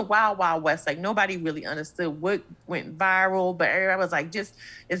 it was the wild, wild west. Like nobody really understood what went viral, but everybody was like, just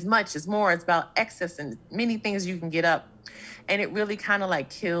as much as more. It's about excess and many things you can get up. And it really kind of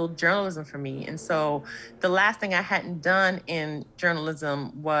like killed journalism for me. And so the last thing I hadn't done in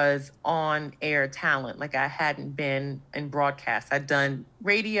journalism was on air talent. Like I hadn't been in broadcast. I'd done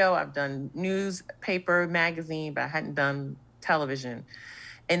radio, I've done newspaper, magazine, but I hadn't done television.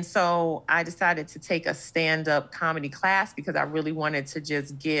 And so I decided to take a stand-up comedy class because I really wanted to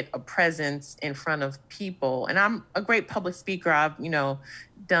just get a presence in front of people. And I'm a great public speaker. I've,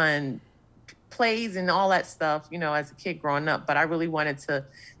 done plays and all that stuff, as a kid growing up, but I really wanted to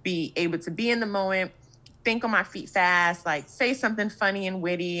be able to be in the moment, think on my feet fast, like say something funny and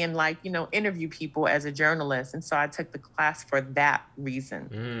witty, and like, you know, interview people as a journalist. And so I took the class for that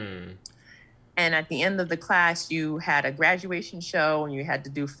reason. And at the end of the class, you had a graduation show and you had to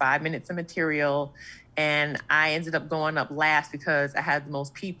do 5 minutes of material. And I ended up going up last because I had the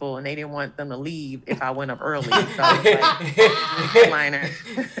most people and they didn't want them to leave if I went up early. So I was like, headliner.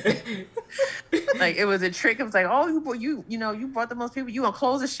 Like, it was a trick. It was like, oh, you brought the most people. You gonna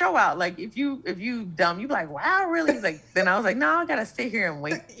close the show out. Like, if you dumb, you be like, wow, really? Like, then I was like, no, I gotta sit here and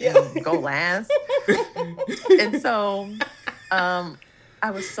wait and go last. And so, I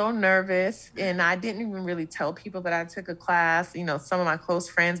was so nervous, and I didn't even really tell people that I took a class. You know, some of my close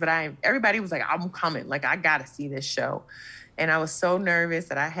friends, but everybody was like, I'm coming. Like, I gotta see this show. And I was so nervous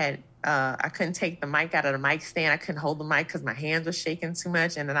that I couldn't take the mic out of the mic stand. I couldn't hold the mic because my hands were shaking too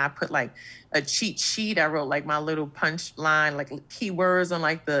much. And then I put like a cheat sheet. I wrote like my little punch line, like keywords on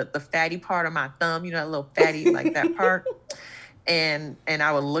like the fatty part of my thumb, you know, that little fatty, like that part. And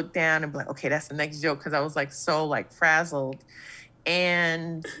I would look down and be like, okay, that's the next joke. Cause I was like, so like frazzled.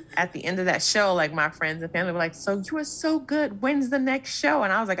 And at the end of that show, like my friends and family were like, so you were so good. When's the next show?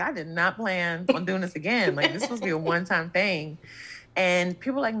 And I was like, I did not plan on doing this again. Like, this was supposed to be a one-time thing. And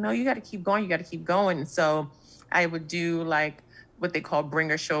people were like, no, you got to keep going. You got to keep going. And so I would do like what they call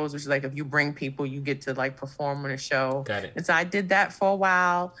bringer shows, which is like, if you bring people, you get to like perform on a show. Got it. And so I did that for a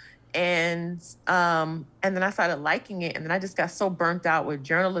while. And then I started liking it. And then I just got so burnt out with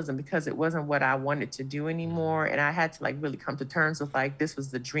journalism because it wasn't what I wanted to do anymore. And I had to like really come to terms with like, this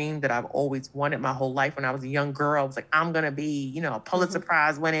was the dream that I've always wanted my whole life. When I was a young girl, I was like, I'm going to be, you know, a Pulitzer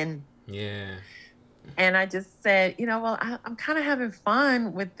Prize winning. Yeah. And I just said, you know, well, I'm kind of having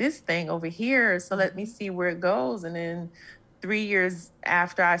fun with this thing over here. So let me see where it goes. And then 3 years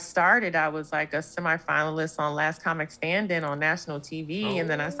after I started, I was like a semifinalist on Last Comic Standing on national TV. And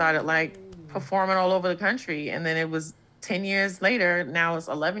then I started like performing all over the country. And then it was 10 years later. Now it's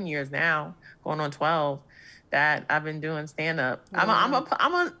 11 years now, going on 12, that I've been doing stand up. I'm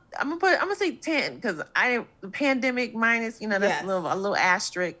gonna say 10 because the pandemic minus, you know, that's a little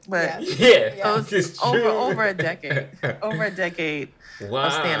asterisk, but it's over a decade,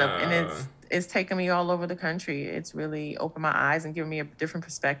 of stand up, and it's taken me all over the country. It's really opened my eyes and given me a different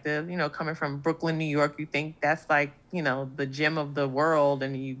perspective. You know, coming from Brooklyn, New York, you think that's like, you know, the gem of the world,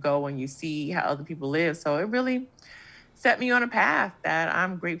 and you go and you see how other people live. So it really set me on a path that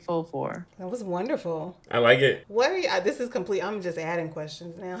I'm grateful for. That was wonderful. I like it. What are you? This is complete. I'm just adding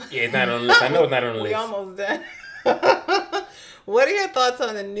questions now. Yeah, it's not on the list. I know it's not on the list. We almost done. What are your thoughts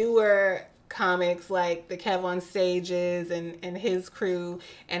on the newer comics like the Kev on Stages and his crew,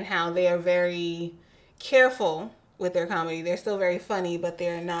 and how they are very careful with their comedy? They're still very funny, but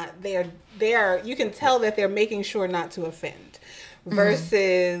they're not. They're. You can tell that they're making sure not to offend.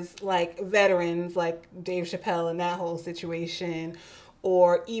 Versus like veterans like Dave Chappelle and that whole situation,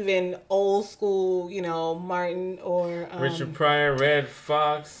 or even old school, you know, Martin or Richard Pryor, Red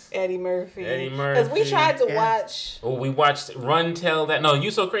Fox, Eddie Murphy. Because we tried to watch. Oh, we watched Run Tell That. No, You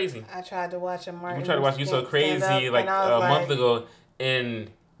So Crazy. I tried to watch a Martin. We tried to watch You So Crazy like a month ago,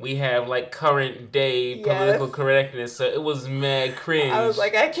 and we have like current day political correctness, so it was mad cringe. I was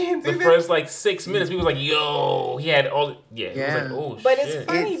like, I can't do the this. first like 6 minutes, we was like, yo, he had all It was like, oh but shit. it's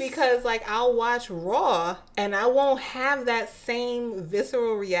funny because like I'll watch Raw and I won't have that same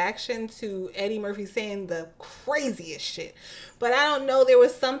visceral reaction to Eddie Murphy saying the craziest shit. But I don't know, there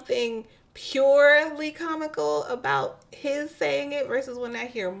was something purely comical about his saying it versus when I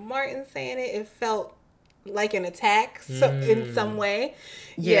hear Martin saying it, it felt like an attack in some way.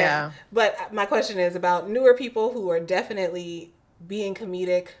 Yeah. But my question is about newer people who are definitely being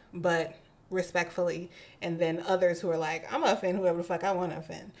comedic, but respectfully. And then others who are like, I'm going to offend whoever the fuck I want to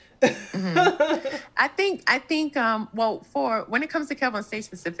offend. I think, well, for when it comes to Kevin on Stage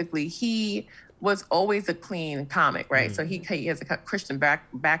specifically, he was always a clean comic, right? So he has a Christian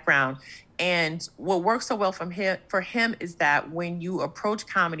background. And what works so well for him is that when you approach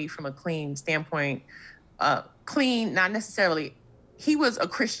comedy from a clean standpoint, clean, not necessarily, he was a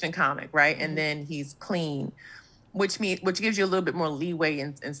Christian comic, right? And then he's clean, which gives you a little bit more leeway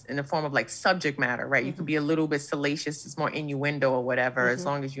in the form of like subject matter, right? You can be a little bit salacious, it's more innuendo or whatever, as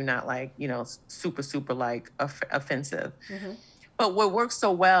long as you're not like, you know, super like offensive. But what works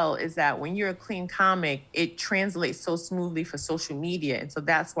so well is that when you're a clean comic, it translates so smoothly for social media. And so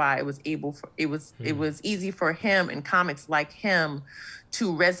that's why it was easy for him and comics like him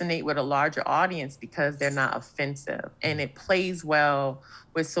to resonate with a larger audience because they're not offensive. And it plays well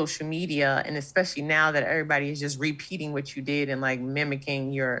with social media. And especially now that everybody is just repeating what you did and like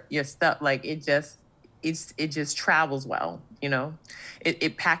mimicking your stuff, like it it just travels well, you know,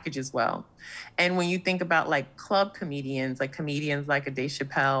 it packages well. And when you think about like club comedians like a Dave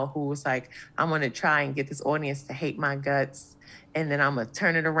Chappelle, who was like, I'm going to try and get this audience to hate my guts, and then I'm going to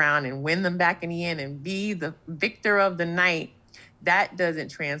turn it around and win them back in the end and be the victor of the night. That doesn't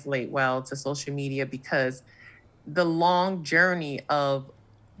translate well to social media, because the long journey of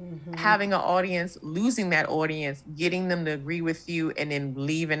having an audience, losing that audience, getting them to agree with you, and then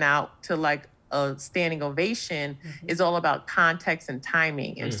leaving out to like a standing ovation is all about context and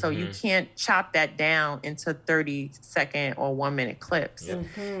timing. And so you can't chop that down into 30-second or 1-minute clips.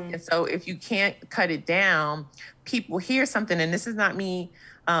 And so if you can't cut it down, people hear something, and this is not me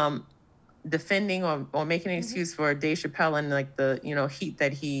defending or making an excuse for Dave Chappelle and like the, you know, heat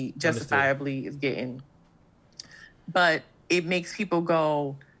that he justifiably is getting. But it makes people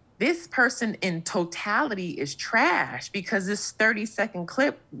go, this person in totality is trash, because this 30-second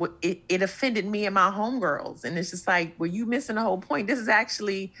clip, it offended me and my homegirls. And it's just like, well, you missing the whole point. This is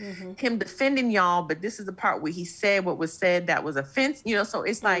actually him defending y'all, but this is the part where he said what was said that was offensive. You know, so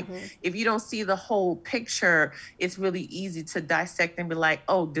it's like, if you don't see the whole picture, it's really easy to dissect and be like,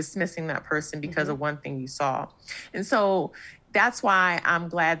 oh, dismissing that person because of one thing you saw. And so that's why I'm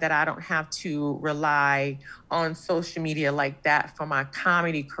glad that I don't have to rely on social media like that for my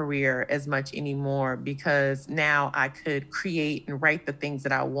comedy career as much anymore, because now I could create and write the things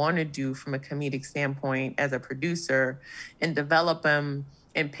that I want to do from a comedic standpoint as a producer, and develop them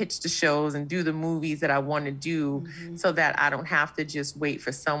and pitch the shows and do the movies that I want to do, so that I don't have to just wait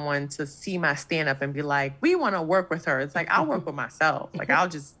for someone to see my stand-up and be like, we want to work with her. It's like, I'll work with myself. Like, I'll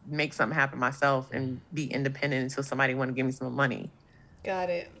just make something happen myself and be independent until somebody want to give me some money. Got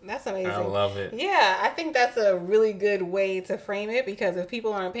it. That's amazing. I love it. Yeah, I think that's a really good way to frame it, because if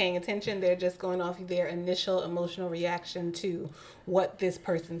people aren't paying attention, they're just going off their initial emotional reaction to what this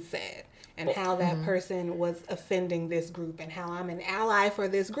person said, and how that person was offending this group, and how I'm an ally for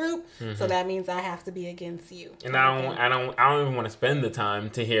this group, so that means I have to be against you. And I don't even want to spend the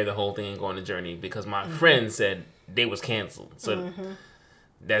time to hear the whole thing and go on the journey, because my friend said they was canceled. So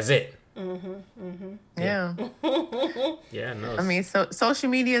that's it. Yeah. Yeah, no. I mean, so social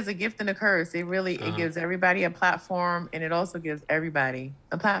media is a gift and a curse. It really it gives everybody a platform, and it also gives everybody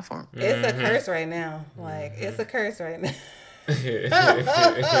a platform. It's a curse right now. Like, it's a curse right now.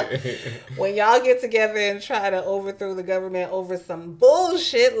 When y'all get together and try to overthrow the government over some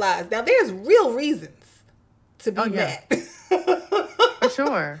bullshit lies. Now, there's real reasons to be mad. For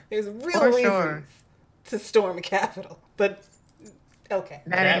sure. There's real reasons to storm the Capitol. But, okay.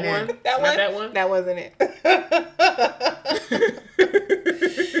 That one? That one? That wasn't it.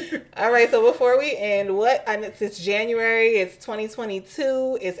 All right, so before we end, it's January, it's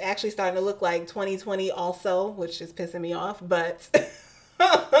 2022. It's actually starting to look like 2020 also, which is pissing me off, but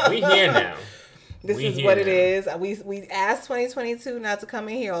we here now. This is what it is. We asked 2022 not to come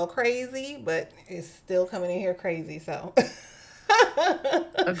in here all crazy, but it's still coming in here crazy, so.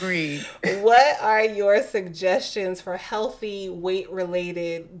 Agreed. What are your suggestions for healthy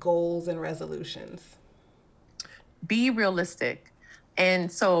weight-related goals and resolutions? Be realistic.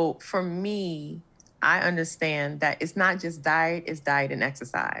 And so for me, I understand that it's not just diet, it's diet and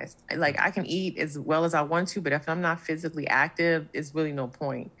exercise. Like, I can eat as well as I want to, but if I'm not physically active, it's really no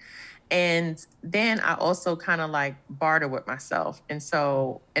point. And then I also kind of like barter with myself. And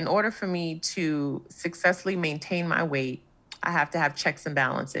so in order for me to successfully maintain my weight, I have to have checks and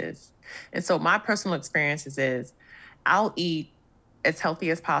balances. And so my personal experiences is I'll eat as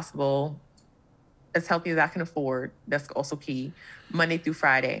healthy as possible, as healthy as I can afford. That's also key. Monday through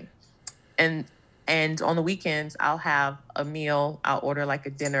Friday. And on the weekends, I'll have a meal. I'll order like a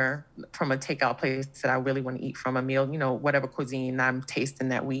dinner from a takeout place that I really want to eat from, a meal, you know, whatever cuisine I'm tasting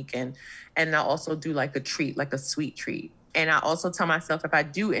that week. And I'll also do like a treat, like a sweet treat. And I also tell myself, if I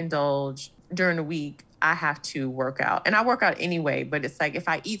do indulge during the week, I have to work out. And I work out anyway, but it's like, if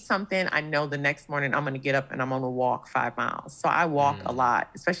I eat something, I know the next morning I'm going to get up and I'm going to walk 5 miles. So I walk a lot,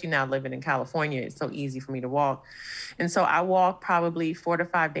 especially now living in California. It's so easy for me to walk. And so I walk probably 4 to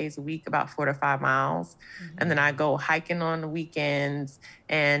 5 days a week, about 4 to 5 miles. And then I go hiking on the weekends,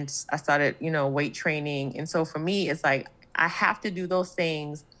 and I started, you know, weight training. And so for me, it's like, I have to do those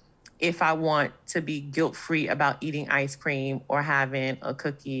things if I want to be guilt-free about eating ice cream or having a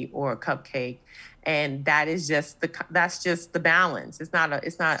cookie or a cupcake. And that is that's just the balance. It's not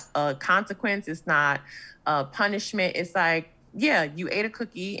a consequence. It's not a punishment. It's like, yeah, you ate a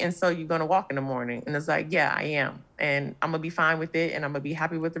cookie, and so you're going to walk in the morning. And it's like, yeah, I am. And I'm going to be fine with it, and I'm going to be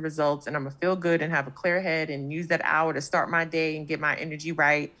happy with the results, and I'm going to feel good and have a clear head and use that hour to start my day and get my energy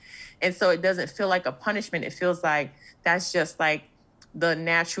right. And so it doesn't feel like a punishment. It feels like that's just like the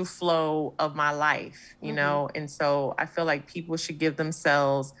natural flow of my life, you know? And so I feel like people should give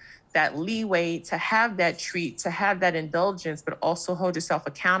themselves that leeway to have that treat, to have that indulgence, but also hold yourself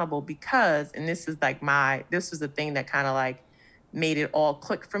accountable because, and this is like this was the thing that kind of like made it all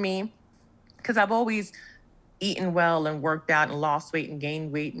click for me. Because I've always eaten well and worked out and lost weight and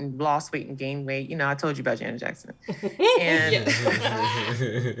gained weight and lost weight and gained weight. You know, I told you about Janet Jackson.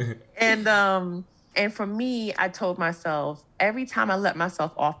 And for me, I told myself, every time I let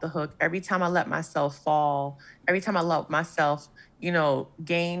myself off the hook, every time I let myself fall, every time I let myself, you know,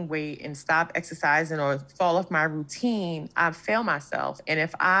 gain weight and stop exercising or fall off my routine, I fail myself. And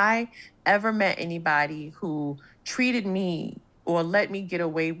if I ever met anybody who treated me or let me get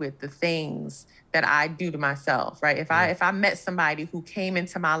away with the things that I do to myself, right? If I met somebody who came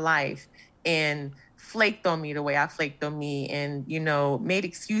into my life and flaked on me the way I flaked on me and, you know, made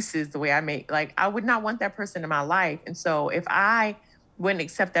excuses the way I made, like, I would not want that person in my life. And so if I wouldn't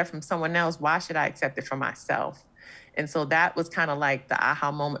accept that from someone else, why should I accept it from myself? And so that was kind of like the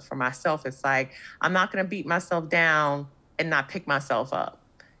aha moment for myself. It's like, I'm not going to beat myself down and not pick myself up.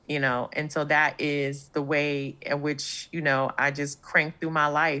 You know, and so that is the way in which, you know, I just crank through my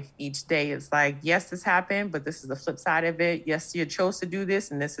life each day. It's like, yes, this happened, but this is the flip side of it. Yes, you chose to do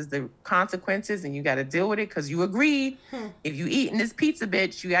this, and this is the consequences, and you got to deal with it because you agreed. If you eating this pizza,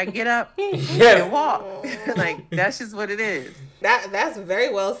 bitch, you got to get up and walk. Like, that's just what it is. That's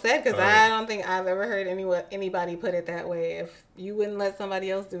very well said because I don't think I've ever heard anybody put it that way. If you wouldn't let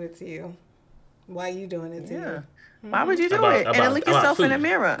somebody else do it to you, why are you doing it to you? Why would you do it? And then look yourself in the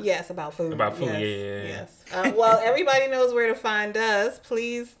mirror. Yes, about food. About food, yes. Well, everybody knows where to find us.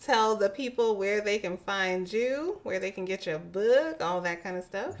 Please tell the people where they can find you, where they can get your book, all that kind of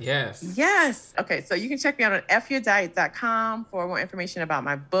stuff. Yes. Okay, so you can check me out on fyourdiet.com for more information about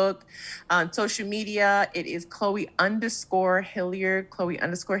my book. On social media, it is Chloe_Hilliard,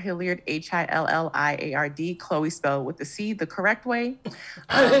 Chloe_Hilliard, Hilliard, Chloe spelled with the C the correct way.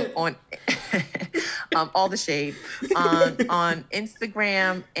 On all the shade. On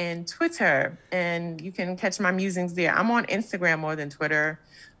Instagram and Twitter, and you can catch my musings there. I'm on Instagram more than Twitter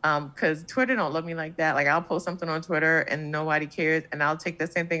because Twitter don't love me like that. Like, I'll post something on Twitter and nobody cares, and I'll take the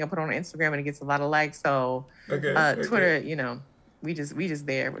same thing and put it on Instagram and it gets a lot of likes. So Twitter, you know, we just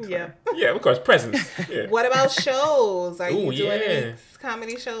there with Twitter. Yeah, of course, presence. Yeah. What about shows? Are you doing any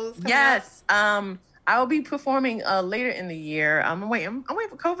comedy shows? Yes. I will be performing later in the year. I'm waiting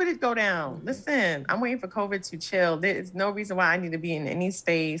for COVID to go down. Listen, I'm waiting for COVID to chill. There is no reason why I need to be in any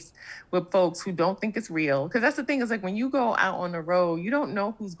space with folks who don't think it's real. Because that's the thing, is like, when you go out on the road, you don't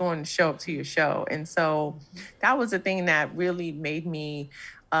know who's going to show up to your show. And so that was the thing that really made me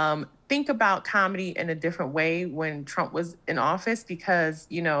think about comedy in a different way when Trump was in office. Because,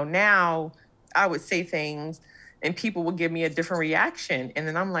 you know, now I would say things and people would give me a different reaction. And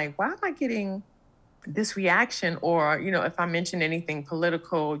then I'm like, why am I getting this reaction? Or, you know, if I mention anything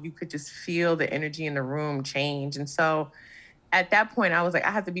political, you could just feel the energy in the room change. And so at that point, I was like, I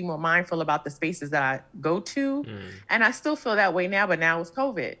have to be more mindful about the spaces that I go to. And I still feel that way now, but now it's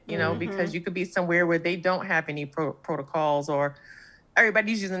COVID, you know, because you could be somewhere where they don't have any protocols, or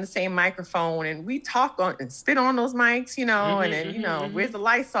everybody's using the same microphone, and we talk on and spit on those mics, you know, and then, you know, where's the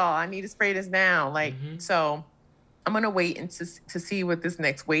Lysol? I need to spray this down. Like, so I'm going to wait to see what this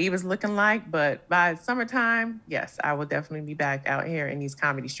next wave is looking like. But by summertime, yes, I will definitely be back out here in these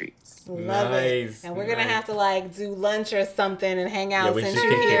comedy streets. Love it. And we're going to have to, like, do lunch or something and hang out since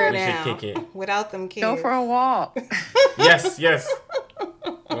you're here now. Without them kids. Go for a walk. Yes.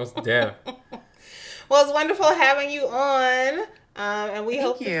 Most deaf. Well, it's wonderful having you on. And we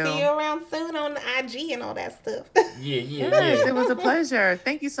hope to see you around soon on the IG and all that stuff. Yes, it was a pleasure.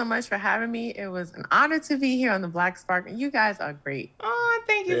 Thank you so much for having me. It was an honor to be here on the Black Spark. And you guys are great. Oh,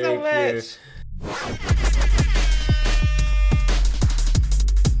 thank you so much.